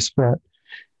really nice fit.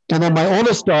 And then my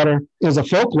oldest daughter is a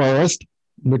folklorist,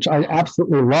 which I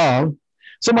absolutely love.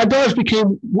 So my daughters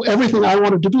became everything I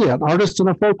wanted to be, an artist and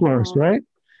a folklorist, right?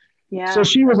 Yeah. So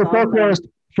she was a folklorist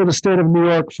for the state of New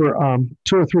York for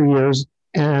 2 or 3 years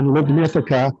and lived in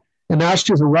Ithaca. And now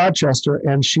she's in Rochester,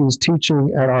 and she's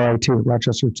teaching at RIT,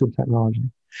 Rochester Institute of Technology.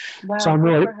 Wow, so I'm good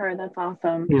really, for her. That's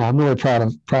awesome. Yeah, I'm really proud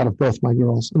of both my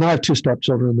girls. And I have 2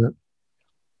 stepchildren that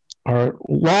are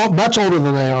much older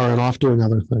than they are and off doing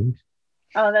other things.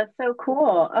 Oh, that's so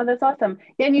cool. Oh, that's awesome.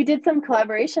 Yeah, and you did some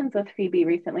collaborations with Phoebe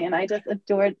recently, and I just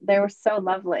adored. They were so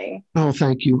lovely. Oh,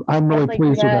 thank you. I'm really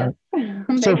pleased with that.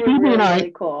 So Phoebe really, and I,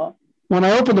 really cool. When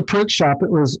I opened the print shop,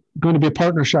 it was going to be a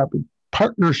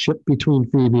partnership between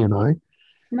Phoebe and I.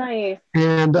 Nice.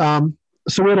 And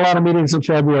so we had a lot of meetings in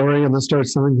February, and then started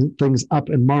selling things up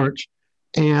in March.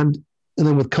 And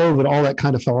then with COVID, all that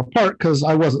kind of fell apart because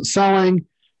I wasn't selling.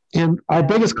 And our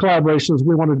biggest collaborations,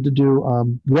 we wanted to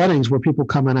do weddings where people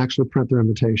come and actually print their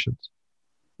invitations.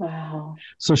 Wow.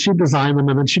 So she'd design them,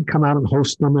 and then she'd come out and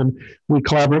host them, and we'd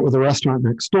collaborate with the restaurant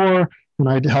next door, and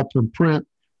I'd help them print.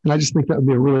 And I just think that would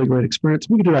be a really great experience.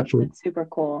 We could do that for super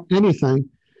cool. Anything.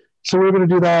 So we were going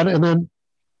to do that, and then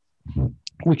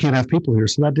we can't have people here,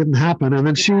 so that didn't happen. And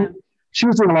then she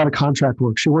was doing a lot of contract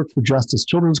work. She worked for Justice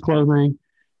Children's Clothing,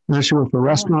 and then she worked for a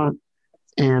restaurant,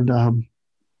 and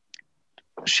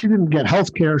she didn't get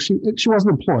health care. She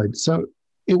wasn't employed, so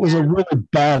it was a really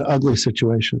bad, ugly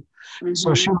situation. Mm-hmm.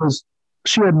 So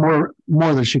she had more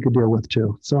than she could deal with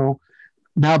too. So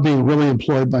now being really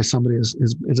employed by somebody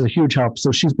is a huge help.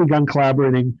 So she's begun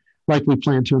collaborating like we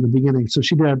planned to in the beginning. So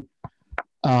she did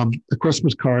a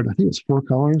Christmas card. I think it's 4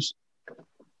 colors.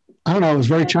 I don't know. It was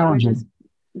very challenging.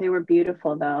 They were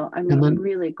beautiful, though. I mean,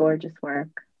 really gorgeous work.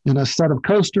 And a set of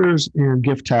coasters and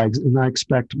gift tags, and I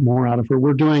expect more out of her.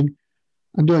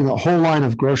 I'm doing a whole line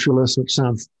of grocery lists, which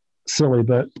sounds silly,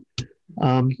 but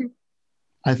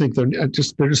I think they're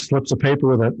just slips of paper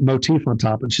with a motif on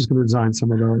top, and she's going to design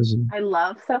some of those. And I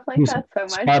love stuff like that so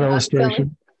much. Spot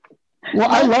illustration. Well,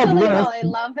 I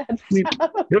love that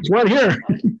stuff. There's one here.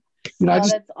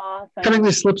 That's awesome. Cutting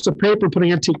these slips of paper,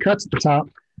 putting antique cuts at the top.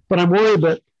 But I'm worried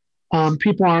that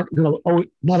people aren't going to,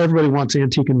 not everybody wants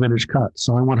antique and vintage cuts.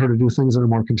 So I want her to do things that are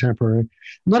more contemporary. And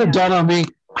let it dawn on me,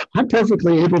 I'm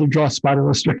perfectly able to draw spot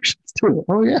illustrations too.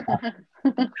 Oh, yeah.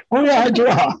 Oh, yeah, I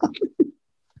draw.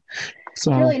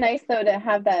 So, it's really nice, though, to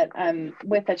have that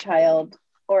with a child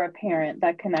or a parent,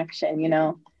 that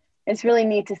connection, It's really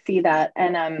neat to see that.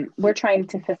 And we're trying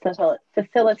to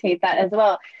facilitate that as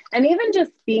well. And even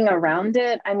just being around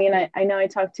it. I mean, I know I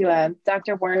talked to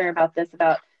Dr. Werner about this,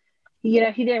 he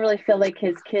didn't really feel like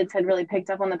his kids had really picked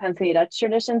up on the Pennsylvania Dutch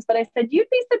traditions. But I said, you'd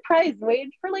be surprised.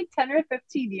 Wait for like 10 or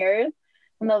 15 years.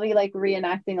 And they'll be like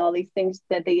reenacting all these things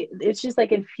that it's just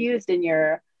like infused in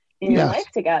your life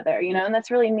together, and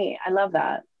that's really neat. I love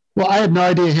that. Well, I had no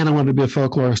idea Hannah wanted to be a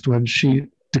folklorist when she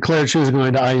declared she was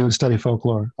going to IU and study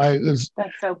folklore. That's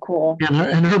so cool.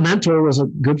 And her mentor was a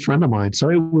good friend of mine. So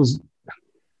it was,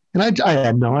 and I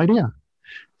had no idea.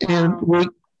 And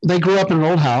they grew up in an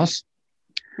old house,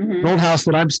 an old house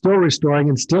that I'm still restoring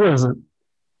and still isn't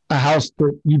a house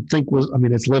that you'd think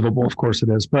it's livable. Of course it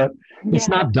is, but it's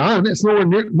not done. It's nowhere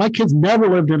near. My kids never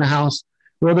lived in a house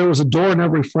where there was a door in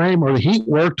every frame or the heat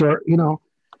worked or,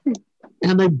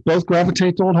 and they both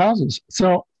gravitate to old houses.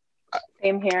 So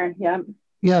same here. Yeah.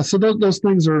 Yeah. So those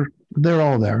things they're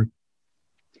all there.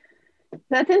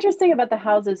 That's interesting about the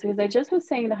houses, because I just was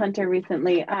saying to Hunter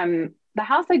recently, the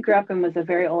house I grew up in was a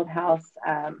very old house.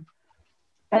 And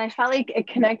I felt like it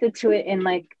connected to it in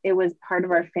like, it was part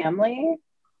of our family.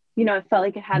 It felt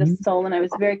like it had a soul, and I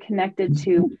was very connected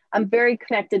I'm very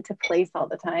connected to place all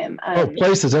the time.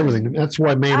 Place is everything. That's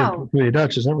why Maine and Pennsylvania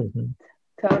Dutch is everything.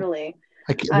 Totally.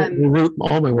 I root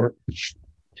all my work.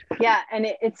 Yeah. And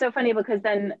it's so funny because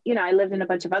then, I lived in a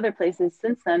bunch of other places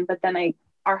since then, but then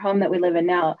our home that we live in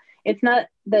now, it's not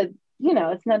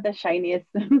it's not the shiniest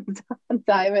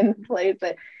diamond place,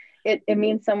 but it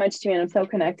means so much to me, and I'm so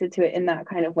connected to it in that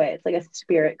kind of way. It's like a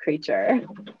spirit creature.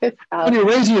 When you're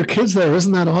raising your kids there,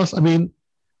 isn't that awesome? I mean,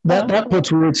 that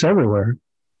puts roots everywhere.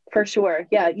 For sure.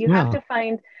 Yeah. You have to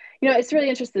find, it's really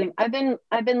interesting. I've been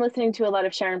listening to a lot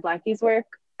of Sharon Blackie's work,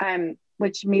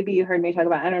 which maybe you heard me talk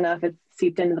about. I don't know if it's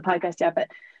seeped into the podcast yet, but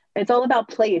it's all about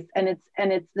place, and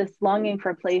it's this longing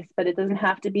for place, but it doesn't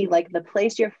have to be like the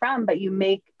place you're from, but you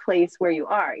make place where you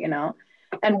are,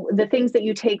 and the things that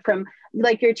you take from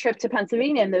like your trip to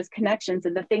Pennsylvania and those connections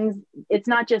and the things, it's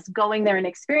not just going there and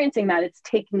experiencing that, it's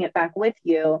taking it back with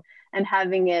you and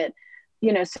having it,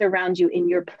 surround you in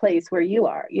your place where you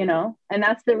are, and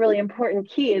that's the really important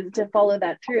key, is to follow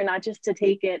that through, not just to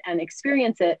take it and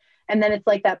experience it. And then it's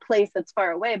like that place that's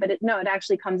far away, but it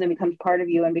actually comes and becomes part of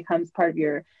you and becomes part of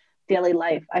your daily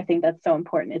life. I think that's so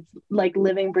important. It's like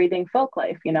living, breathing folk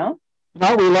life,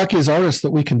 Aren't we lucky as artists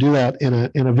that we can do that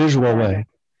in a visual way?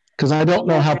 Because I don't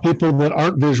know how people that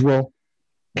aren't visual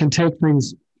can take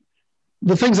things.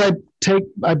 The things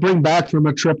I bring back from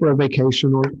a trip or a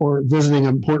vacation or visiting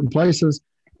important places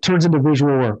turns into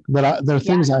visual work. They're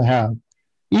things I have.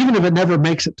 Even if it never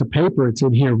makes it to paper, it's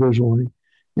in here visually.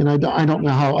 And I don't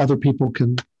know how other people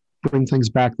can bring things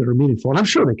back that are meaningful. And I'm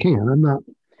sure they can. I'm not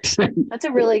saying. That's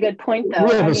a really good point, though.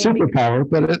 We have a superpower,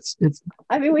 but it's.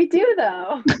 I mean, we do,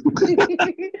 though.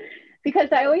 Because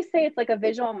I always say it's like a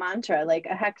visual mantra, like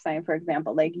a hex sign, for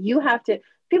example. Like you have to,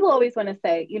 people always want to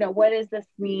say, what does this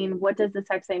mean? What does this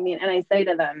hex sign mean? And I say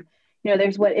to them,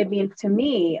 there's what it means to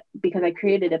me because I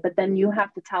created it, but then you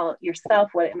have to tell yourself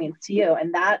what it means to you.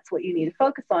 And that's what you need to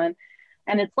focus on.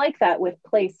 And it's like that with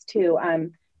place too.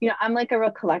 I'm like a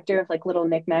real collector of like little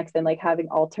knickknacks and like having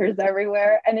altars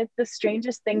everywhere. And it's the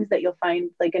strangest things that you'll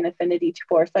find like an affinity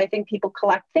for. So I think people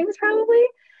collect things probably.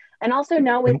 And also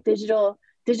now with digital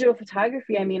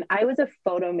photography, I mean, I was a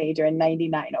photo major in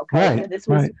 99. Okay. Right, so this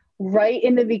was right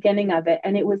in the beginning of it.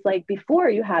 And it was like before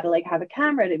you had to like have a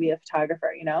camera to be a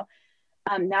photographer,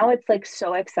 now it's like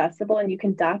so accessible and you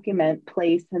can document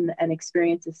place and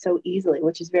experiences so easily,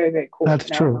 which is very, very cool. That's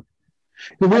true.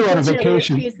 We were on a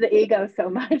vacation. It the ego so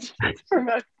much for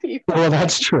most people. Well,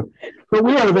 that's true. But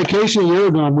we were on a vacation a year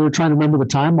ago and we were trying to remember the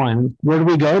timeline. Where do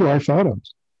we go to our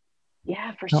photos?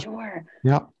 Yeah, for sure.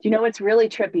 Yeah. Do you know what's really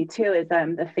trippy too is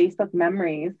the Facebook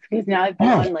memories, because now I've been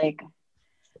on like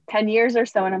 10 years or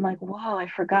so. And I'm like, whoa, I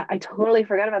totally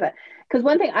forgot about that. Because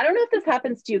one thing, I don't know if this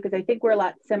happens to you, because I think we're a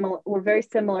lot similar, we're very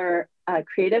similar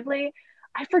creatively.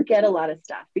 I forget a lot of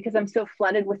stuff because I'm so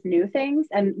flooded with new things,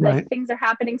 and like things are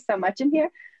happening so much in here.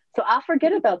 So I'll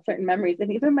forget about certain memories.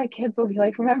 And even my kids will be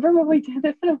like, remember when we did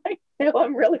this? And I'm like, no,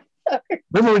 I'm really sorry.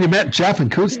 Remember when you met Jeff in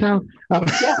Kutztown?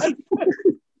 Yes.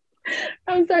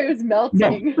 I'm sorry, it was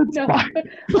melting. No,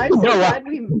 I'm so glad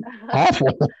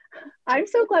awful. I'm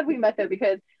so glad we met though,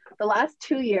 because the last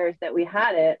 2 years that we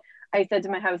had it, I said to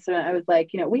my husband, I was like,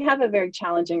 we have a very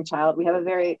challenging child. We have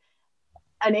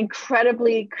an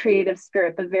incredibly creative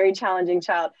spirit, but very challenging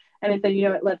child. And I said, you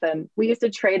know what, listen, we used to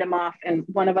trade him off, and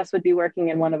one of us would be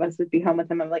working and one of us would be home with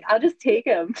him. I'm like, I'll just take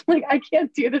him. Like, I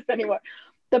can't do this anymore.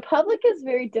 The public is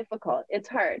very difficult. It's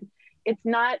hard. It's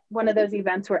not one of those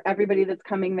events where everybody that's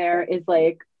coming there is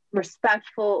like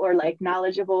respectful or like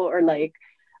knowledgeable or like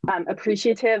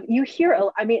appreciative. You hear,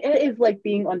 it is like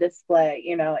being on display,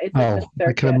 it's like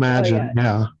I can imagine.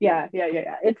 Yeah.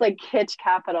 It's like kitsch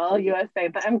capital USA,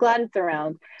 but I'm glad it's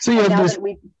around. So you have this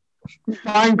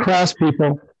fine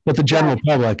craftspeople with the general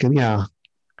public, and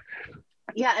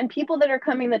and people that are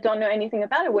coming that don't know anything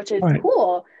about it, which is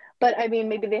cool. But I mean,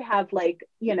 maybe they have like,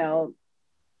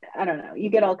 I don't know. You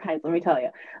get all kinds, let me tell you.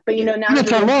 But now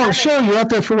it's a long show. You're out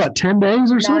there for what, 10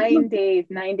 days or something?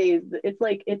 9 days. It's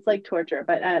like torture.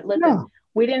 But listen,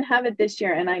 we didn't have it this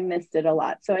year, and I missed it a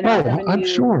lot. So I know I'm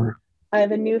sure. I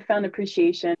have a newfound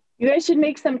appreciation. You guys should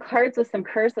make some cards with some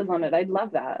curses on it. I'd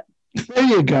love that. There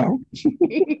you go.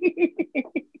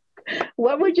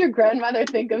 What would your grandmother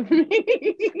think of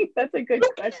me? That's a good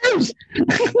question.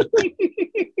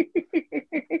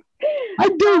 I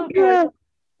don't care.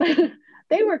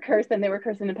 They were cursing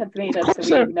in Pennsylvania, so we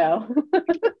didn't know.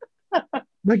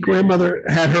 My grandmother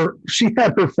had her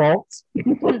faults.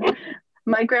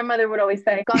 My grandmother would always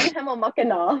say, "Gott Himmel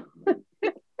Muckenall."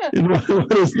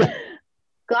 What is that?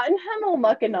 Gotten Himmel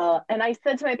Muckenall. And I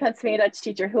said to my Pennsylvania Dutch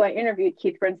teacher, who I interviewed,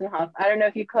 Keith Brinsenhoff, I don't know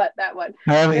if you caught that one.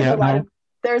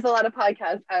 There's a lot of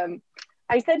podcasts.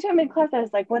 I said to him in class, I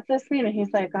was like, what's this mean? And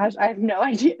he's like, gosh, I have no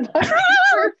idea.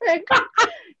 Perfect.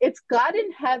 It's God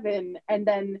in heaven. And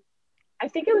then I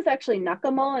think it was actually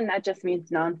Nakamol, and that just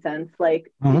means nonsense,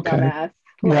 like dumbass.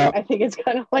 Like, I think it's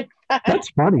kind of like that. That's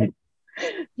funny.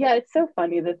 Yeah, it's so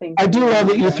funny, the thing. I do love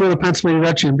that you throw the Pennsylvania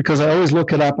Dutch in, because I always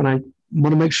look it up and I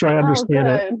want to make sure I understand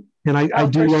it. And I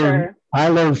do learn. Sure. I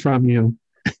learn from you.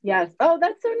 Yes. Oh,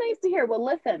 that's so nice to hear. Well,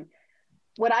 listen,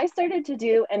 what I started to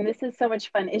do, and this is so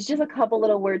much fun, is just a couple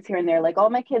little words here and there. Like, all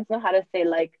my kids know how to say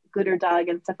like good or dog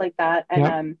and stuff like that.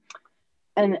 And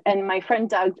and my friend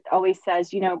Doug always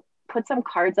says, put some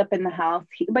cards up in the house.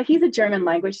 But he's a German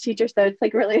language teacher, so it's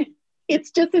like really,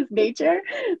 it's just his nature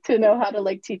to know how to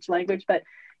like teach language. But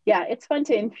yeah, it's fun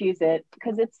to infuse it,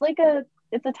 because it's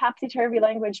a topsy-turvy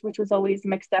language, which was always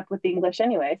mixed up with the English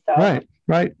anyway. So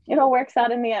right. It all works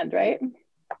out in the end, right?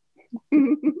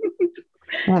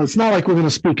 Well, it's not like we're going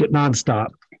to speak it nonstop.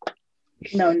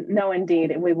 No,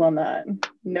 indeed. We will not.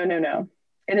 No.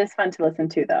 It is fun to listen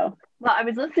to, though. Well, I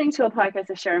was listening to a podcast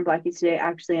of Sharon Blackie today,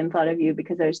 actually, and thought of you,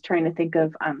 because I was trying to think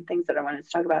of things that I wanted to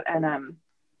talk about. And I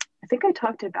think I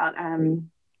talked about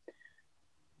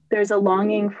there's a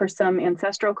longing for some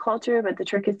ancestral culture, but the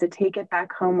trick is to take it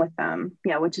back home with them.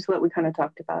 Yeah, which is what we kind of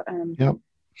talked about.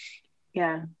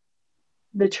 Yeah.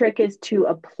 The trick is to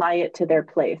apply it to their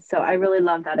place. So I really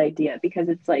love that idea, because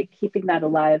it's like keeping that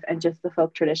alive and just the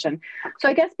folk tradition. So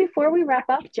I guess before we wrap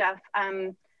up, Jeff,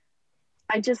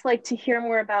 I'd just like to hear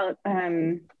more about,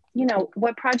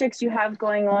 what projects you have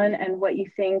going on and what you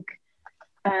think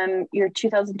your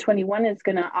 2021 is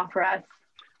going to offer us.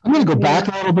 I'm going to go back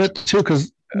a little bit too,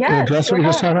 because food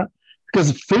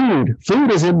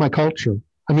is in my culture.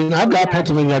 I mean, I've got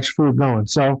Pennsylvania Dutch food going.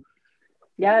 So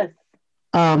yes.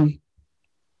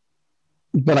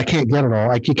 But I can't get it all.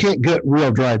 Like, you can't get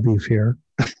real dried beef here.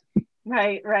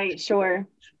 Right, sure.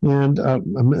 And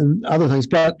other things.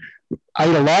 But I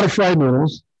eat a lot of fried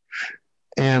noodles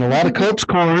and a lot of Cope's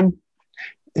corn.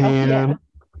 And I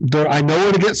know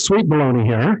where to get sweet bologna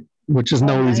here, which is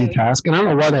no easy task. And I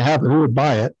don't know why they have it. Who would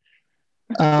buy it?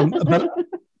 But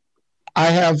I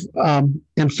have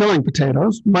in filling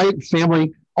potatoes. My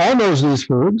family all knows these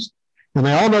foods, and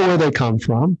they all know where they come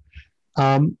from.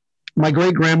 My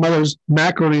great-grandmother's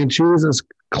macaroni and cheese is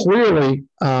clearly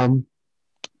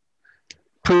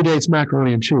predates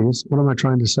macaroni and cheese. What am I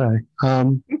trying to say?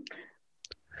 I'm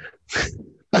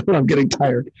getting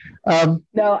tired.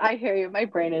 No, I hear you. My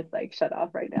brain is like shut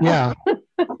off right now. Yeah.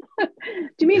 Do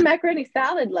you mean macaroni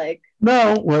salad? Like?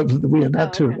 No, well, we have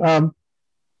that too. Okay.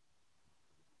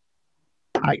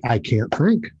 I can't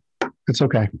think. It's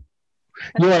okay.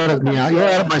 You'll edit me out. You'll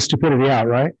edit my stupidity out,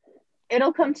 right?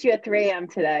 It'll come to you at 3 a.m.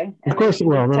 today. Of course it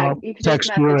will. You can Text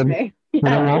just you message and me. it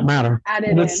won't matter. Add it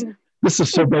in. This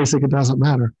is so basic, it doesn't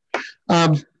matter.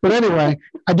 But anyway,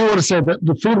 I do want to say that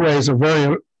the foodways are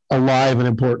very alive and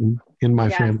important in my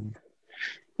family.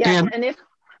 Yes, and if...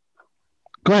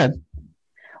 Go ahead.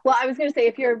 Well, I was going to say,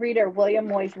 if you're a reader, William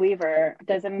Moyes Weaver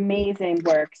does amazing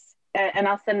works. And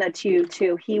I'll send that to you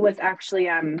too. He was actually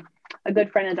a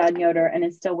good friend of Don Yoder and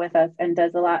is still with us and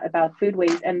does a lot about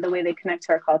foodways and the way they connect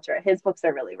to our culture. His books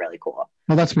are really, really cool.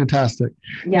 Well, that's fantastic.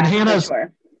 Yeah, and Hannah's,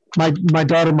 for sure. My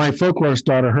daughter, my folklorist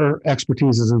daughter, her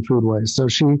expertise is in foodways. So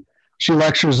she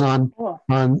lectures on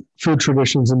food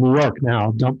traditions in New York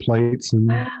now, dump plates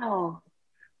and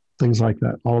things like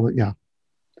that.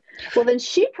 Well, then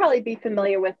she'd probably be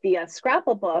familiar with the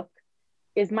Scrapple book.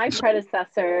 Is my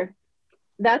predecessor.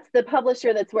 That's the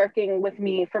publisher that's working with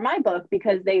me for my book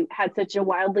because they had such a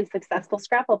wildly successful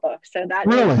Scrapple book. So that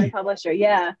is my publisher.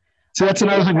 Yeah. So that's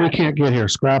another thing we can't get here,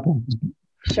 Scrapple.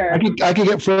 Sure. I could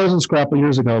get frozen Scrapple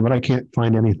years ago, but I can't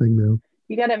find anything new.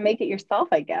 You got to make it yourself,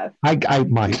 I guess. I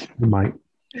might. When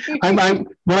I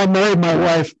married my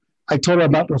wife, I told her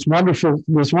about this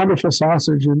wonderful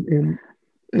sausage, and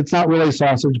it's not really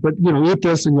sausage, but eat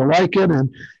this and you'll like it.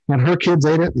 And her kids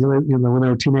ate it, when they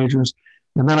were teenagers.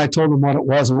 And then I told them what it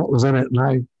was and what was in it,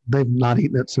 and they've not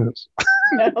eaten it since.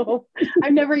 No,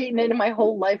 I've never eaten it in my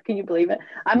whole life. Can you believe it?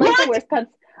 I'm like the worst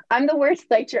pets. I'm the worst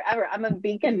teacher ever. I'm a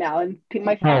vegan now, and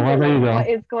my friends are like, "What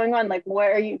is going on? Like, what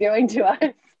are you doing to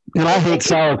us?" And I hate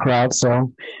sauerkraut,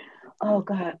 so. Oh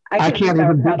God, I can't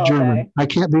even be German. I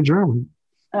can't be German.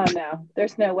 Oh no,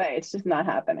 there's no way. It's just not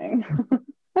happening.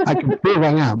 I can prove I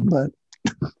am, but.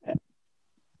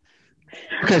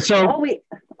 Okay, so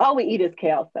all we eat is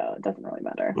kale, so it doesn't really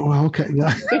matter. Well, okay,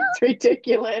 yeah. It's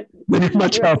ridiculous. But it's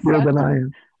much healthier than I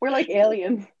am. We're like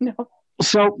aliens. No.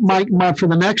 So my for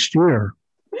the next year.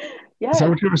 Yeah. Is that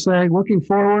what you were saying? Looking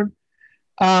forward,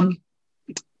 I'm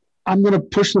going to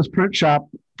push this print shop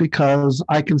because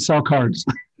I can sell cards.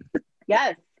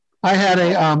 Yes. I had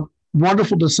a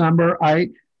wonderful December. I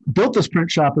built this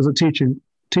print shop as a teaching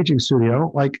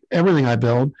studio, like everything I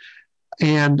build,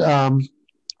 and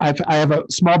I have a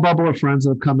small bubble of friends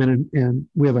that have come in, and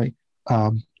we have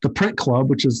the print club,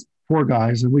 which is 4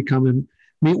 guys, and we come and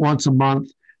meet once a month.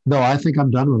 Though I think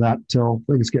I'm done with that till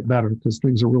things get better because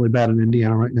things are really bad in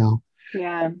Indiana right now.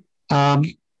 Yeah.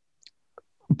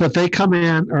 But they come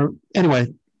in, or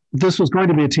anyway, this was going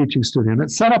to be a teaching studio, and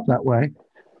it's set up that way.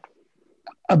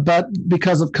 But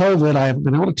because of COVID, I haven't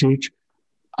been able to teach.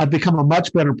 I've become a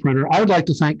much better printer. I would like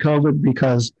to thank COVID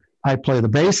because I play the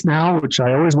bass now, which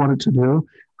I always wanted to do.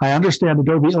 I understand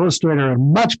Adobe Illustrator at a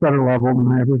much better level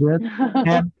than I ever did.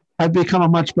 And I've become a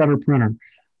much better printer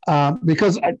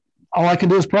because all I can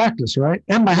do is practice, right?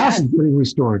 And my house is getting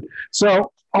restored.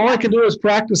 So all I can do is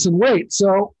practice and wait.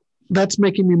 So that's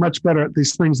making me much better at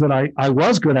these things that I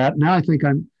was good at. Now I think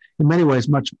I'm in many ways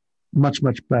much, much,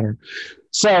 much better.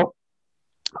 So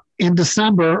in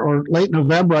December or late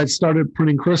November, I started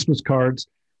printing Christmas cards.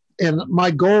 And my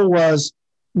goal was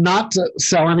not to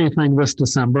sell anything this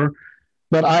December,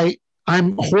 but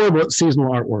I'm horrible at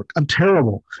seasonal artwork. I'm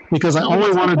terrible because I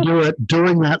only want to do it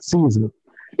during that season.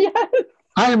 Yes.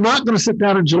 I am not going to sit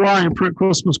down in July and print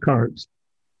Christmas cards.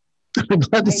 I'm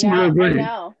glad to see you agree.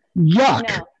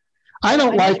 Yuck. I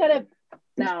don't like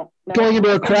going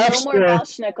into a craft store. No more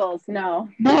Welschnickels. No.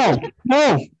 No.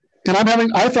 And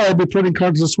I thought I'd be printing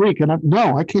cards this week, and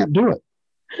I can't do it.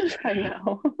 I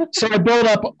know. So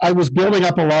I was building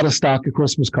up a lot of stock of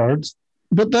Christmas cards,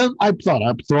 but then I thought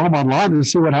I'd throw them online and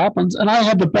see what happens. And I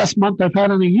had the best month I've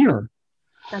had in a year.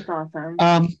 That's awesome.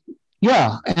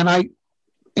 Yeah. And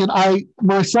when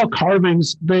I sell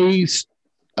carvings,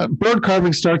 bird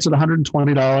carving starts at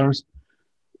 $120.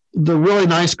 The really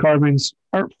nice carvings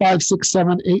are $500,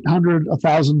 $600, $700, $800,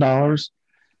 $1,000.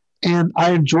 And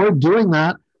I enjoyed doing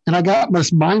that. And I got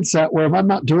this mindset where if I'm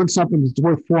not doing something that's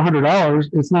worth $400,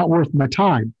 it's not worth my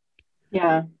time.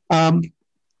 Yeah. And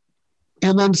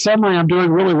then suddenly I'm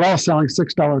doing really well selling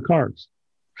 $6 cards.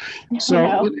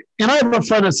 So, and I have a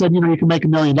friend that said, you can make $1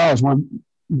 million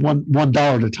 $1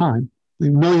 at a time.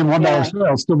 $1 million $1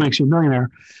 sales still makes you a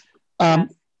millionaire. And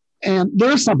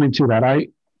there's something to that.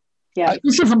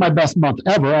 This isn't my best month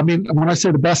ever. I mean, when I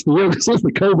say the best of the year, this is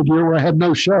the COVID year where I had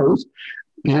no shows.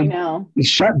 And I know. It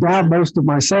shut down most of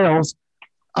my sales.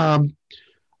 But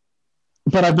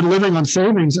I've been living on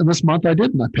savings, and this month I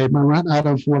didn't. I paid my rent out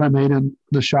of what I made in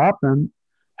the shop and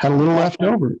had a little left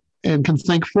over and can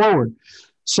think forward.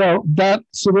 So there'll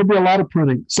be a lot of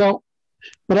printing.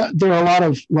 But there are a lot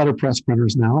of letterpress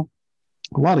printers now.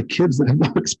 A lot of kids that have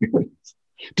no experience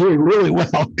doing really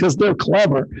well because they're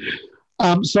clever.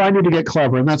 So I need to get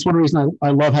clever. And that's one reason I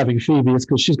love having Phoebe is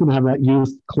because she's going to have that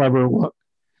youth, clever look.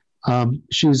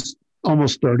 She's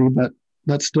almost 30, but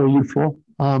that's still youthful.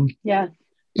 Yeah.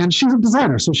 And she's a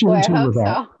designer, so she's in tune with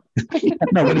that. So.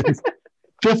 No, but it's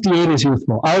 58 is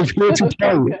youthful. I was here to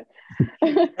tell you.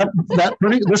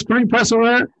 This printing press over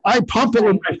there, I pump it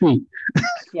with my feet.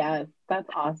 Yes, that's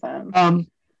awesome.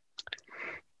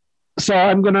 So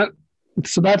I'm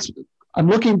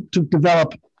looking to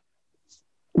develop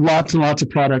lots and lots of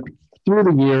product through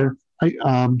the year,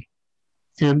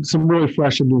 and some really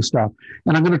fresh and new stuff.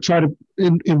 And I'm going to try to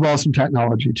involve some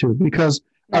technology too, because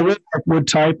I really like wood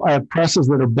type. I have presses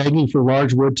that are begging for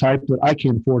large wood type that I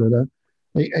can't afford it.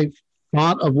 A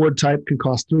font of wood type can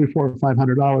cost $300, $400,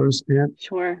 $500, and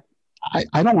sure,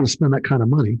 I don't want to spend that kind of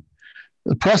money.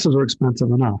 The presses are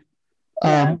expensive enough.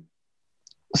 Yeah.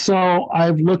 So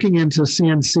I'm looking into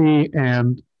CNC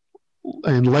and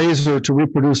laser to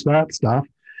reproduce that stuff.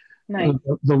 Nice.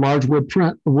 The large wood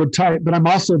type. But I'm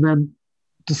also then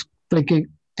just thinking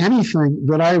anything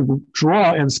that I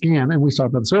draw and scan, and we talked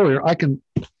about this earlier, I can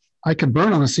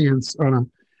burn on a CNC on a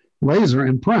laser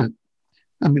and print.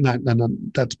 I mean,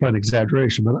 that's probably an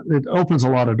exaggeration, but it opens a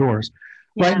lot of doors.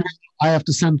 Yeah. Right now, I have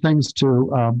to send things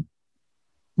to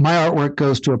my artwork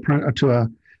goes to a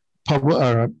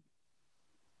public.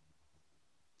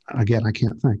 Again, I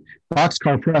can't think.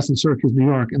 Boxcar Press in Syracuse, New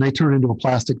York, and they turn into a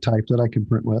plastic type that I can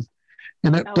print with,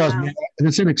 and it does. Wow. And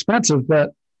it's inexpensive,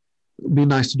 but it'd be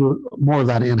nice to do more of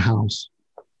that in house.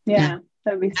 Yeah,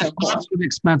 that'd be so cool. It's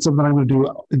expensive that I'm going to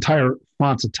do entire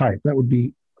fonts of type. That would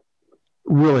be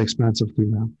really expensive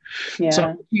through them. Yeah.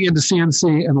 So into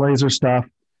CNC and laser stuff,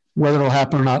 whether it'll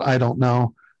happen or not, I don't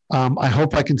know. I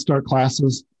hope I can start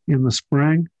classes in the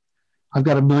spring. I've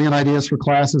got a million ideas for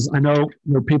classes. I know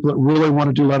there are people that really want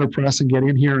to do letterpress and get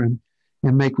in here and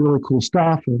make really cool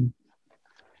stuff. And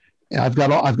I've got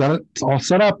it all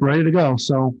set up, ready to go.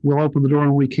 So we'll open the door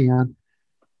when we can.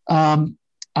 I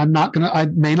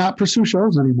may not pursue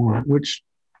shows anymore, which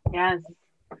yes.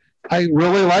 I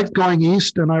really like going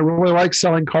east, and I really like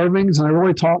selling carvings, and I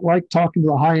really like talking to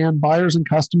the high-end buyers and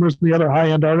customers and the other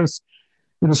high-end artists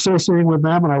and associating with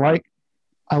them. And I like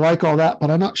all that, but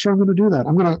I'm not sure I'm going to do that.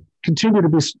 I'm going to continue to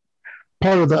be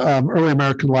part of the Early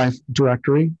American Life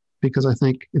directory because I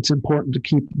think it's important to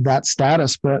keep that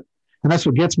status. And that's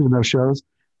what gets me in those shows.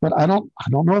 But I don't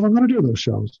know if I'm going to do those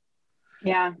shows.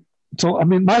 Yeah. So I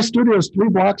mean, my studio is 3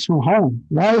 blocks from home.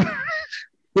 Why?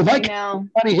 If I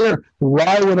can't get money here,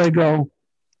 why would I go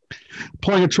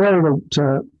pulling a trailer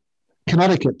to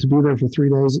Connecticut to be there for 3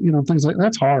 days? Things like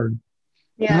that's hard.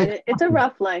 Yeah, it's a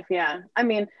rough life. Yeah, I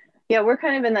mean. Yeah, we're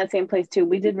kind of in that same place too.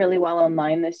 We did really well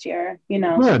online this year,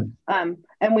 Good.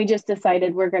 And we just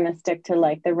decided we're going to stick to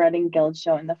like the Reading Guild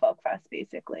show and the Folk Fest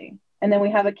basically. And then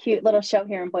we have a cute little show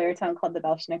here in Boyertown called the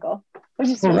Belschnickel, which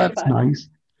is really that's fun. Nice.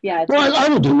 Yeah. I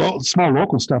will do small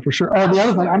local stuff for sure. The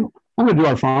other thing, I'm going to do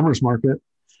our farmers market,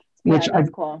 which I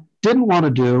didn't want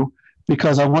to do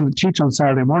because I wanted to teach on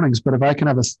Saturday mornings. But if I can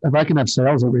have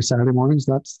sales every Saturday mornings,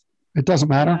 it doesn't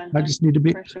matter. Yeah, I just need to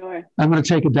be. For sure. I'm going to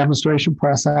take a demonstration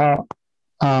press out.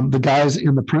 The guys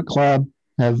in the print club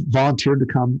have volunteered to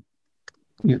come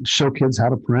show kids how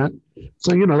to print.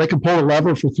 So, they can pull a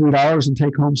lever for $3 and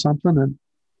take home something. And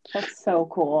that's so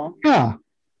cool. Yeah.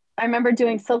 I remember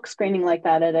doing silk screening like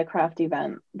that at a craft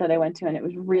event that I went to, and it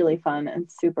was really fun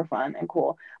and super fun and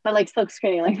cool. But like silk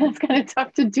screening, like that's kind of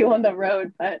tough to do on the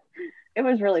road, but it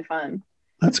was really fun.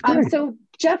 That's great. So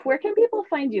Jeff, where can people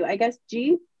find you? I guess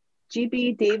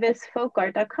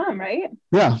gbdavisfolkart.com, right?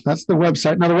 Yeah, that's the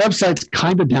website. Now the website's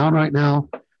kind of down right now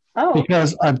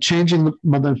because I'm changing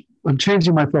my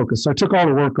focus. So I took all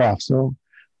the work off. So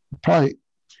probably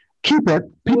keep it.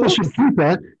 People should keep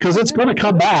it because it's going to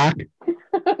come back.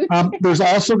 There's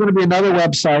also going to be another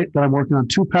website that I'm working on,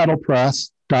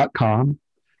 twopaddlepress.com.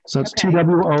 So it's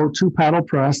TWO, Two Paddle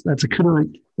Press. That's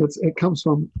it comes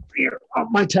from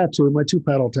my tattoo, my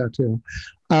 2-paddle tattoo.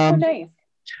 Nice.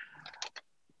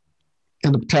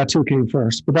 And the tattoo came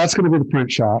first, but that's going to be the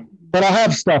print shop. But I'll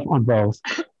have stuff on both.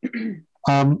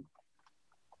 And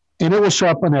it will show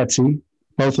up on Etsy,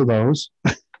 both of those.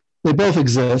 They both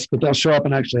exist, but they'll show up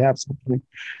and actually have something.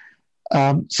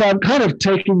 So I'm kind of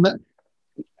taking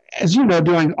as you know,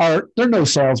 doing art, there are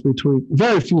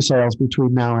very few sales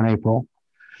between now and April.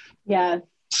 Yeah.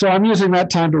 So I'm using that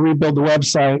time to rebuild the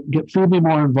website, get Phoebe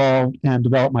more involved, and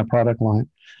develop my product line.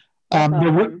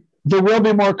 There will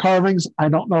be more carvings. I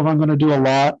don't know if I'm going to do a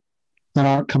lot that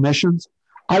aren't commissions.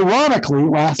 Ironically,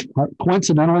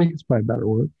 coincidentally, it's probably a better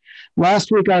word.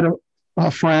 Last week I had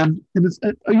a friend, and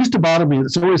it used to bother me.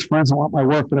 It's always friends that want my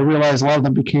work, but I realized a lot of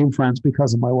them became friends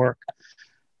because of my work,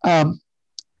 who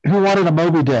wanted a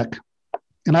Moby Dick.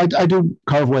 and I do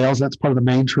carve whales. That's part of the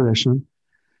main tradition.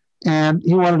 And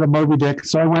he wanted a Moby Dick.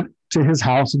 So I went to his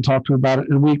house and talked to him about it.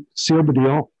 And we sealed the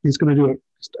deal. He's going to do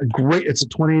it's a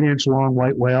 28-inch long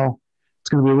white whale. It's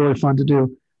going to be really fun to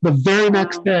do. The very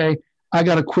next day, I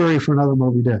got a query for another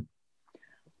Moby Dick.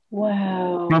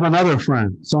 Wow. From another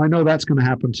friend. So I know that's going to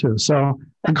happen too. So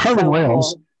I'm carving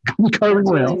whales. Cool. Carving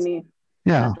whales. Really neat.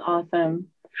 Yeah. That's awesome.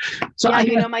 So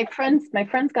yeah, my friends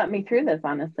got me through this,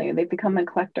 honestly. They've become my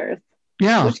collectors.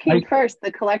 Yeah. Which came first,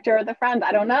 the collector or the friend?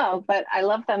 I don't know, but I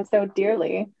love them so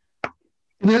dearly.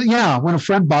 Yeah. When a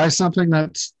friend buys something,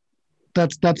 that's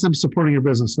them supporting your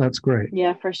business. That's great.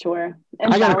 Yeah, for sure.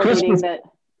 And I got a Christmas that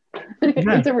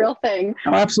it's a real thing.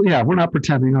 Oh, absolutely. Yeah. We're not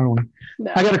pretending, are we?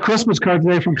 No. I got a Christmas card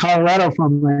today from Colorado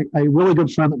from a really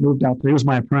good friend that moved out there. He was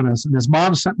my apprentice, and his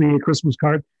mom sent me a Christmas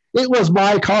card. It was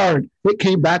my card. It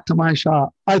came back to my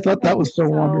shop. I thought that was so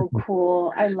wonderful.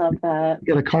 Cool. I love that.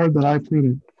 Get a card that I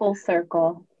printed. Full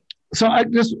circle. So I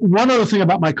just one other thing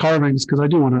about my carvings, because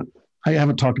I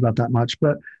haven't talked about that much,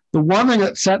 but the one thing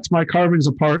that sets my carvings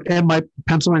apart and my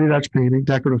Pennsylvania Dutch painting,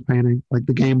 decorative painting, like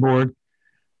the game board,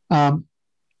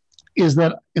 is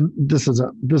that,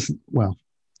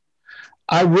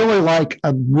 I really like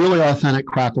a really authentic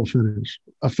crackle finish,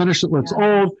 a finish that looks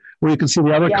old, where you can see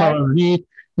the other color underneath,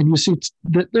 and you see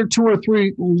that there are 2 or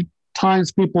 3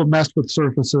 times people have messed with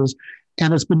surfaces,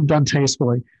 and it's been done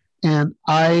tastefully. And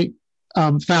I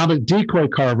found a decoy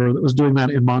carver that was doing that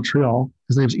in Montreal.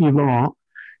 His name's Yves Laurent,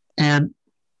 and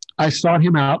I sought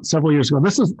him out several years ago.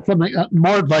 This is something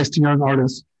more advice to young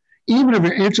artists. Even if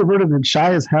you're introverted and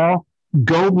shy as hell,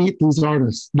 go meet these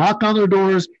artists. Knock on their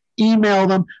doors, email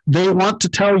them. They want to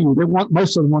tell you.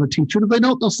 Most of them want to teach you. If they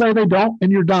don't, they'll say they don't,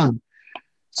 and you're done.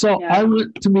 So I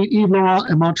went to meet Yves Laurent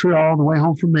in Montreal on the way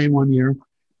home from Maine one year,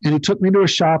 and he took me to a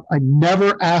shop. I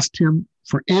never asked him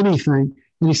for anything,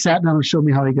 and he sat down and showed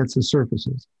me how he gets his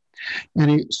surfaces.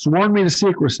 And he sworn me to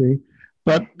secrecy.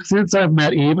 But since I've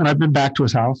met Yves, and I've been back to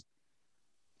his house,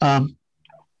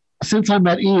 since I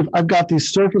met Yves, I've got these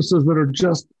surfaces that are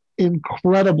just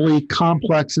incredibly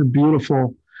complex and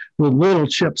beautiful, with little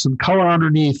chips and color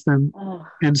underneath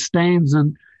and stains.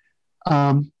 And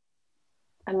I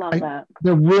love that.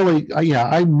 They're really,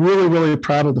 I'm really, really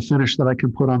proud of the finish that I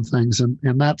can put on things. And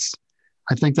I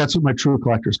think that's what my true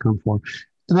collectors come for.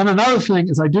 And then another thing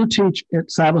is I do teach at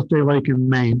Sabbath Day Lake in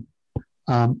Maine.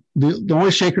 The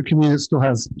only shaker community that still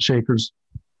has shakers.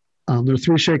 There are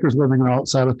 3 shakers living out at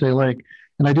Sabbath Day Lake,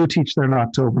 and I do teach there in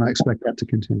October, and I expect that to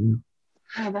continue.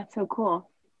 Oh, that's so cool.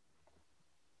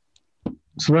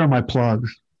 So there are my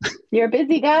plugs. You're a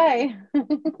busy guy.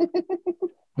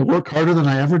 I work harder than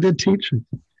I ever did teaching,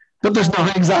 but there's no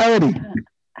anxiety.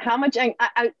 How much?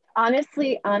 I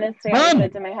honestly, I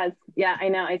said to my husband, yeah, I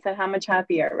know. I said, how much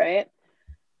happier, right?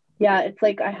 Yeah, it's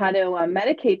like I had to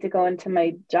medicate to go into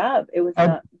my job. It was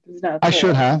not cool. I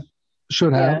should have.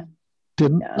 Yeah.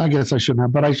 Didn't. Yeah. I guess I shouldn't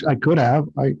have, but I could have.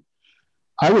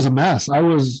 I was a mess. I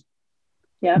was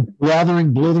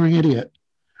blithering idiot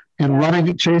and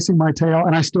running, chasing my tail.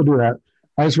 And I still do that.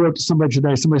 I just wrote to somebody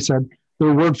today. Somebody said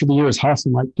their word for the year is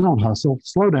hustle. Like, don't hustle.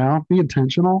 Slow down. Be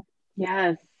intentional.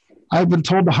 Yes. I've been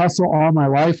told to hustle all my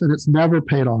life, and it's never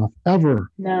paid off, ever.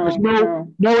 No. There's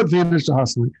no advantage to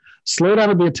hustling. Slow down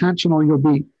and be intentional. You'll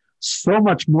be so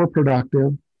much more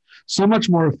productive, so much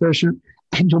more efficient,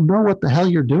 and you'll know what the hell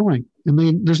you're doing. I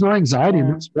mean, there's no anxiety and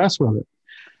no stress with it.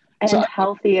 And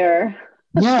healthier.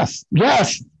 Yes.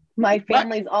 My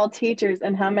family's all teachers,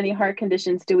 and how many heart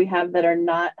conditions do we have that are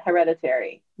not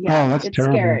hereditary? Yeah, that's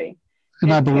terrible. Scary.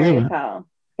 And I believe it. Yeah.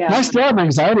 And I still have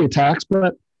anxiety attacks,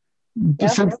 but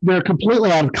since they're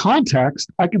completely out of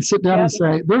context, I can sit down and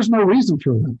say, there's no reason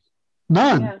for this.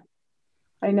 None. Yeah.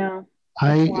 I know.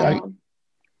 I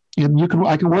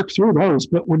can work through those,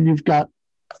 but when you've got,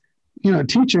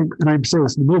 teaching, and I say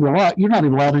this in the movie a lot, you're not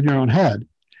even allowed in your own head.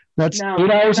 That's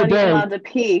 8 hours a day. You're not allowed to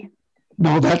pee.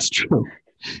 No, that's true.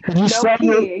 And you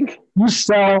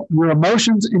sell your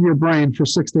emotions in your brain for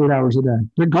 6 to 8 hours a day.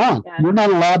 They're gone. Yeah. You're not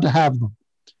allowed to have them.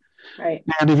 Right.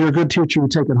 And if you're a good teacher, you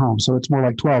take it home. So it's more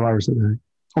like 12 hours a day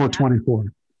or 24.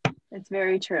 It's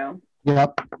very true.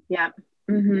 Yep. Yeah.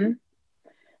 Mm-hmm.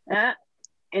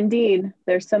 Indeed.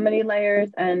 There's so many layers,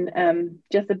 and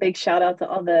just a big shout out to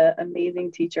all the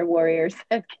amazing teacher warriors.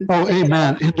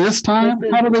 Amen. In this time,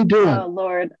 how do they do it? Oh,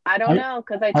 Lord. I don't know,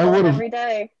 because I tell them every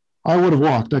day. I would have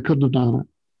walked. I couldn't have done it.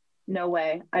 No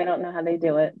way. I don't know how they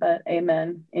do it, but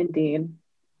amen. Indeed.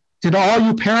 And all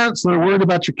you parents that are worried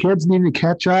about your kids needing to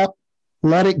catch up,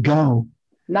 let it go.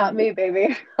 Not me,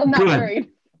 baby. I'm not worried.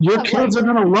 Your kids are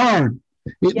going to learn.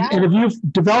 And if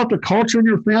you've developed a culture in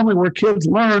your family where kids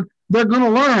learn, they're going to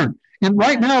learn. And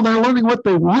right now they're learning what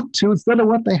they want to instead of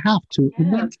what they have to. Yeah.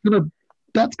 And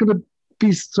that's gonna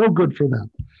be so good for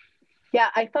them. Yeah,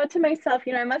 I thought to myself,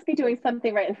 I must be doing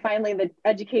something right. And finally, the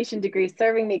education degree is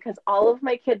serving me because all of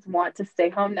my kids want to stay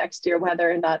home next year,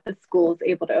 whether or not the school is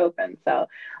able to open. So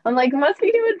I'm like, must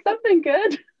be doing something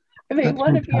good. They That's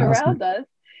want to be fantastic. around us.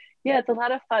 Yeah, it's a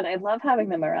lot of fun. I love having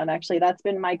them around, actually. That's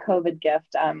been my COVID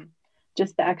gift,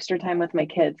 just the extra time with my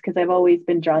kids, because I've always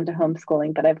been drawn to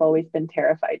homeschooling, but I've always been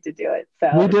terrified to do it. So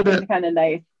We it's did been it kind of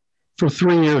nice. for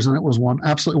 3 years, and it was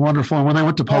absolutely wonderful. And when I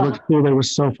went to public Oh, school, they were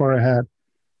so far ahead,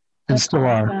 and that's still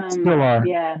are, awesome. still are.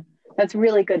 Yeah, that's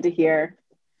really good to hear.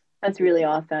 That's really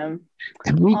awesome.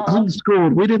 And we Oh,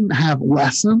 unschooled. We didn't have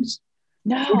lessons.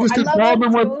 We no, just I love involved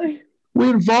them with unschooling. we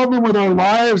involved them with our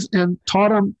lives and taught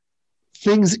them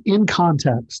things in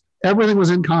context. Everything was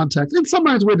in context, and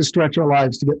sometimes we had to stretch our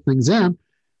lives to get things in. Sure,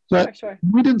 But sure.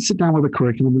 we didn't sit down with a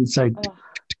curriculum and say, Oh,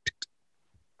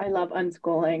 I love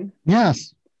unschooling.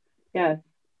 yes. Yes.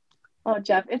 Oh,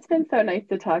 Jeff, it's been so nice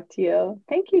to talk to you.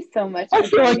 Thank you so much I for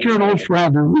feel like joining you're an me. old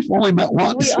friend, and we've only met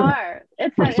once We are.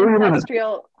 It's for that 3 minutes.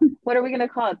 ancestral, what are we going to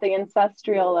call it? The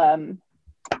ancestral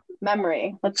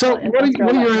memory. Let's So, call it what ancestral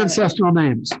are your memory. ancestral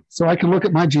names? So I can look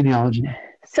at my genealogy.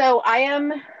 So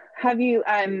have you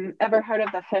ever heard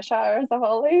of the Fishers of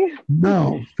Holy?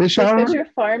 No. Fish The hour? Fisher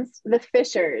Farms, the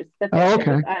Fishers. The Oh,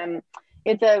 Fishers. okay.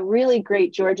 It's a really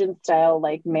great Georgian style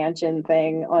like mansion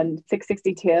thing on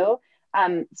 662.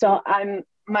 So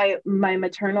my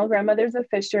maternal grandmother's a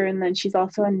Fisher, and then she's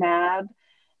also a Nab,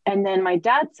 and then my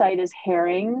dad's side is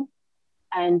Herring,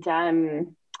 and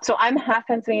so I'm half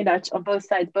Pennsylvania Dutch on both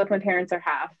sides. Both my parents are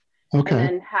half, and Okay.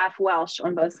 then half Welsh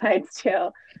on both sides too.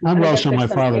 I'm And I Welsh guess on my there's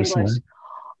some father's English. side.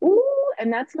 Ooh,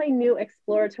 and that's my new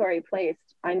exploratory place.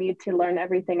 I need to learn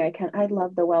everything I can. I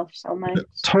love the Welsh so much.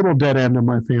 Total dead end in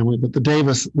my family, but the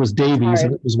Davis was Davies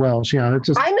and Hard. it was Welsh. Yeah, it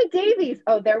just, I'm a Davies.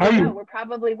 Oh, there we are go. you? We're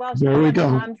probably Welsh. There we My go.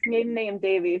 mom's maiden name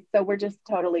Davies, so we're just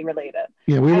totally related.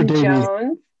 Yeah, we were And Davies.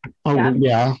 Jones. Oh,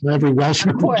 Yeah. yeah. Every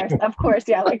Welshman. Of course.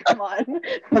 Yeah, like come on.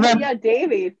 And then Yeah,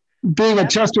 Davies. being a Yep.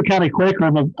 Chester County Quaker,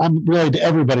 I'm related to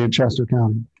everybody in Chester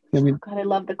County. I mean, God, I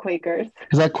love the Quakers.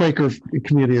 because that Quaker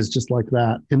community is just like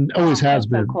that and always has That's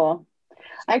been. so cool.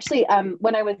 Actually,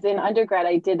 when I was in undergrad,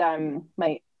 I did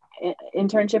my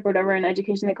internship or whatever in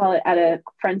education they call it at a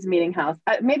Friends Meeting House.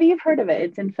 Maybe you've heard of it.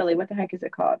 It's in Philly. What the heck is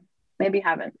it called? Maybe you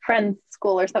haven't. Friends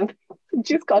School or something. It's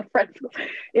just called Friends School.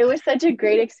 It was such a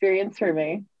great experience for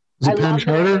me. Is it I Penn love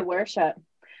the way Charter? they worship.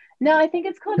 No, I think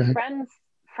it's called Okay. Friends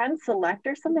Select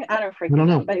or something. I don't I freaking don't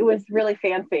know, know. but it was really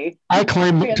fancy. I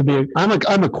claim to Fancy. be,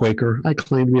 I'm a Quaker. I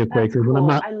claim to be a Quaker, but I'm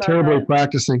cool. I not love terribly it.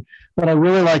 practicing. But I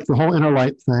really like the whole inner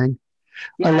light thing.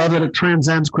 I Yes. love that it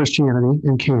transcends Christianity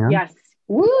and can. Yes.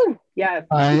 Woo. Yes.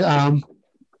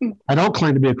 I don't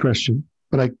claim to be a Christian,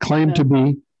 but I claim No. to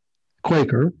be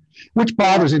Quaker, which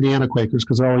bothers Indiana Quakers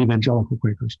because they're all evangelical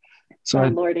Quakers. So Oh, I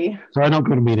Lordy. don't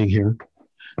go to meeting here.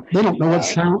 They don't know what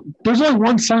silent. There's only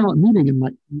one silent meeting in my.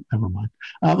 Never mind.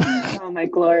 Oh, my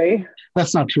glory.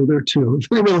 That's not true. There are two.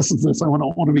 If anybody listens to this, I don't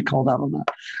want to be called out on that.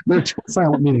 There are two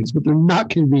silent meetings, but they're not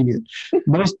convenient.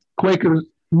 Most Quakers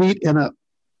meet in a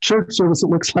church service that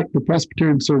looks like the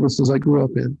Presbyterian services I grew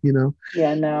up in. You know.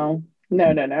 Yeah, no.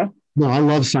 No, I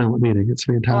love silent meeting. It's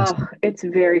fantastic. Oh, it's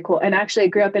very cool. And actually, I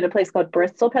grew up in a place called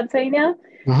Bristol, Pennsylvania,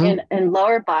 Uh-huh. in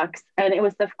Lower Bucks, and it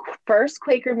was the first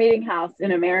Quaker meeting house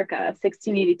in America.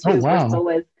 1682, Oh, wow. Bristol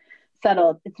was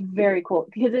settled. It's very cool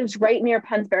because it was right near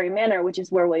Pennsbury Manor, which is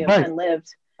where William Right. Penn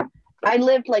lived. I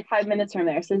lived like 5 minutes from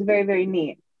there, so it's very, very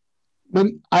neat.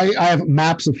 And I have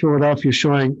maps of Philadelphia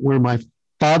showing where my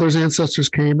father's ancestors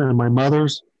came and my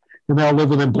mother's, and they all live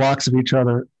within blocks of each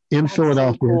other in That's so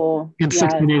Philadelphia cool. in Yes,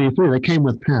 1683. They came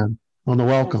with Penn on the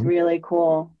that's welcome. really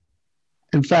cool.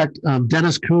 In fact,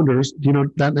 Dennis Koonders, do you know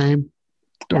that name?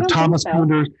 I Or don't think Thomas so.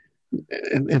 Koonders.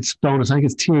 It's Stonus. I think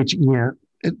it's T-H-E-N.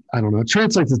 I don't know. It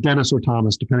translates as Dennis or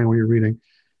Thomas, depending on what you're reading.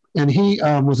 And he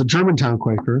was a Germantown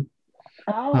Quaker,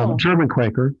 Oh, German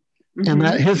Quaker. mhm. And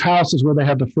that his house is where they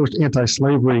had the first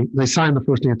anti-slavery. They signed the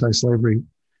first anti-slavery Yeah,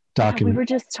 we document. were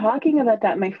just talking about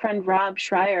that. My friend Rob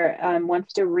Schreier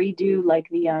wants to redo like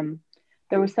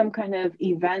there was some kind of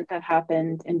event that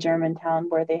happened in Germantown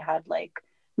where they had like,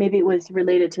 maybe it was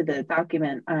related to the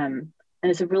document. And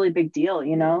it's a really big deal,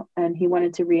 and he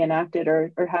wanted to reenact it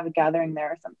or have a gathering there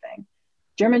or something.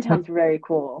 Germantown's very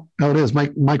cool. Oh, it is. My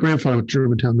grandfather went to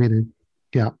Germantown meeting.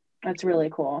 Yeah. That's really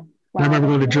cool. I remember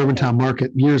going to that's amazing. Germantown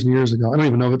Market years and years ago. I don't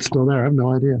even know if it's still there. I have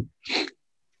no idea.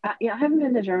 Yeah, I haven't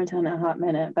been to Germantown in a hot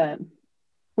minute, but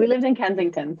we lived in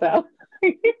Kensington, so.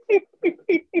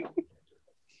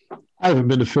 I haven't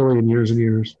been to Philly in years and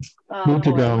years. Need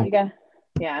to go.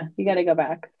 You got to go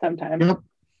back sometime. Yep.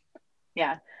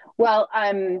 Yeah. Well,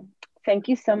 thank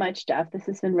you so much, Jeff. This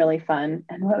has been really fun.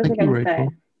 And what was I Thank you, going to say?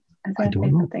 Rachel. I was I going to don't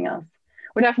say know. something else.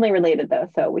 We're definitely related though,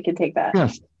 so we can take that.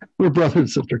 Yes, we're brother and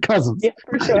sister, cousins. Yeah,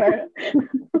 for sure.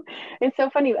 It's so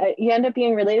funny. You end up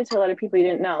being related to a lot of people you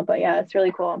didn't know, but yeah, it's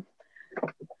really cool.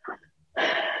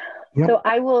 Yep. So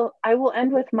I will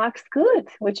end with Mach's gut,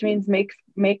 which means make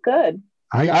good.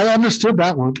 I understood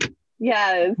that one.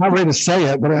 Yes. Not ready to say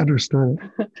it, but I understood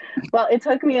it. Well, it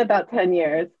took me about 10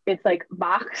 years. It's like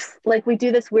Mach's, like we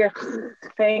do this weird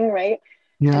thing, right?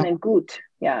 Yeah. And then gut.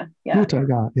 Yeah. Gut, I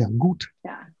got. Yeah, gut.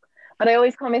 Yeah. But I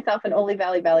always call myself an Ole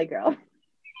Valley girl.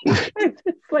 It's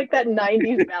like that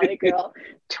 90s Valley girl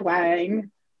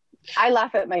twang. I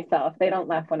laugh at myself. They don't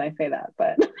laugh when I say that,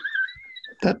 but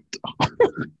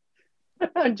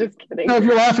I'm just kidding. No, if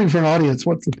you're laughing for an audience,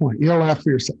 what's the point? You don't laugh for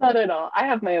yourself. Not at all. I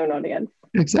have my own audience.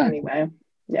 Exactly. Anyway,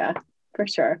 yeah, for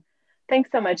sure.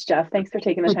 Thanks so much, Jeff. Thanks for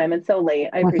taking the time. It's so late.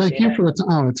 I appreciate thank you it. for the time.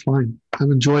 Oh, it's fine.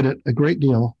 I've enjoyed it a great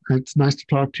deal. It's nice to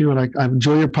talk to you, and I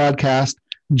enjoy your podcast.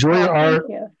 Enjoy your art.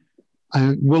 Thank you.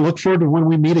 I will look forward to when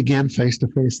we meet again face to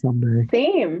face someday.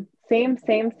 Same.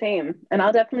 And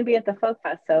I'll definitely be at the Folk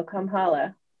Fest, so come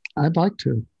holla. I'd like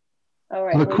to. All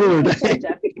right. On a cooler day.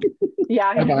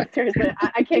 Yeah, seriously.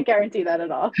 I can't guarantee that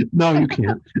at all. No, you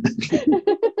can't.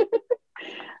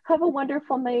 Have a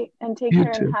wonderful night and take You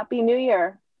care too. and Happy New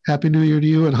Year. Happy New Year to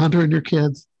you and Hunter and your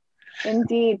kids.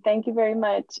 Indeed. Thank you very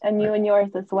much. And you and yours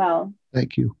as well.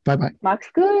 Thank you. Bye-bye. Mach's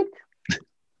gut.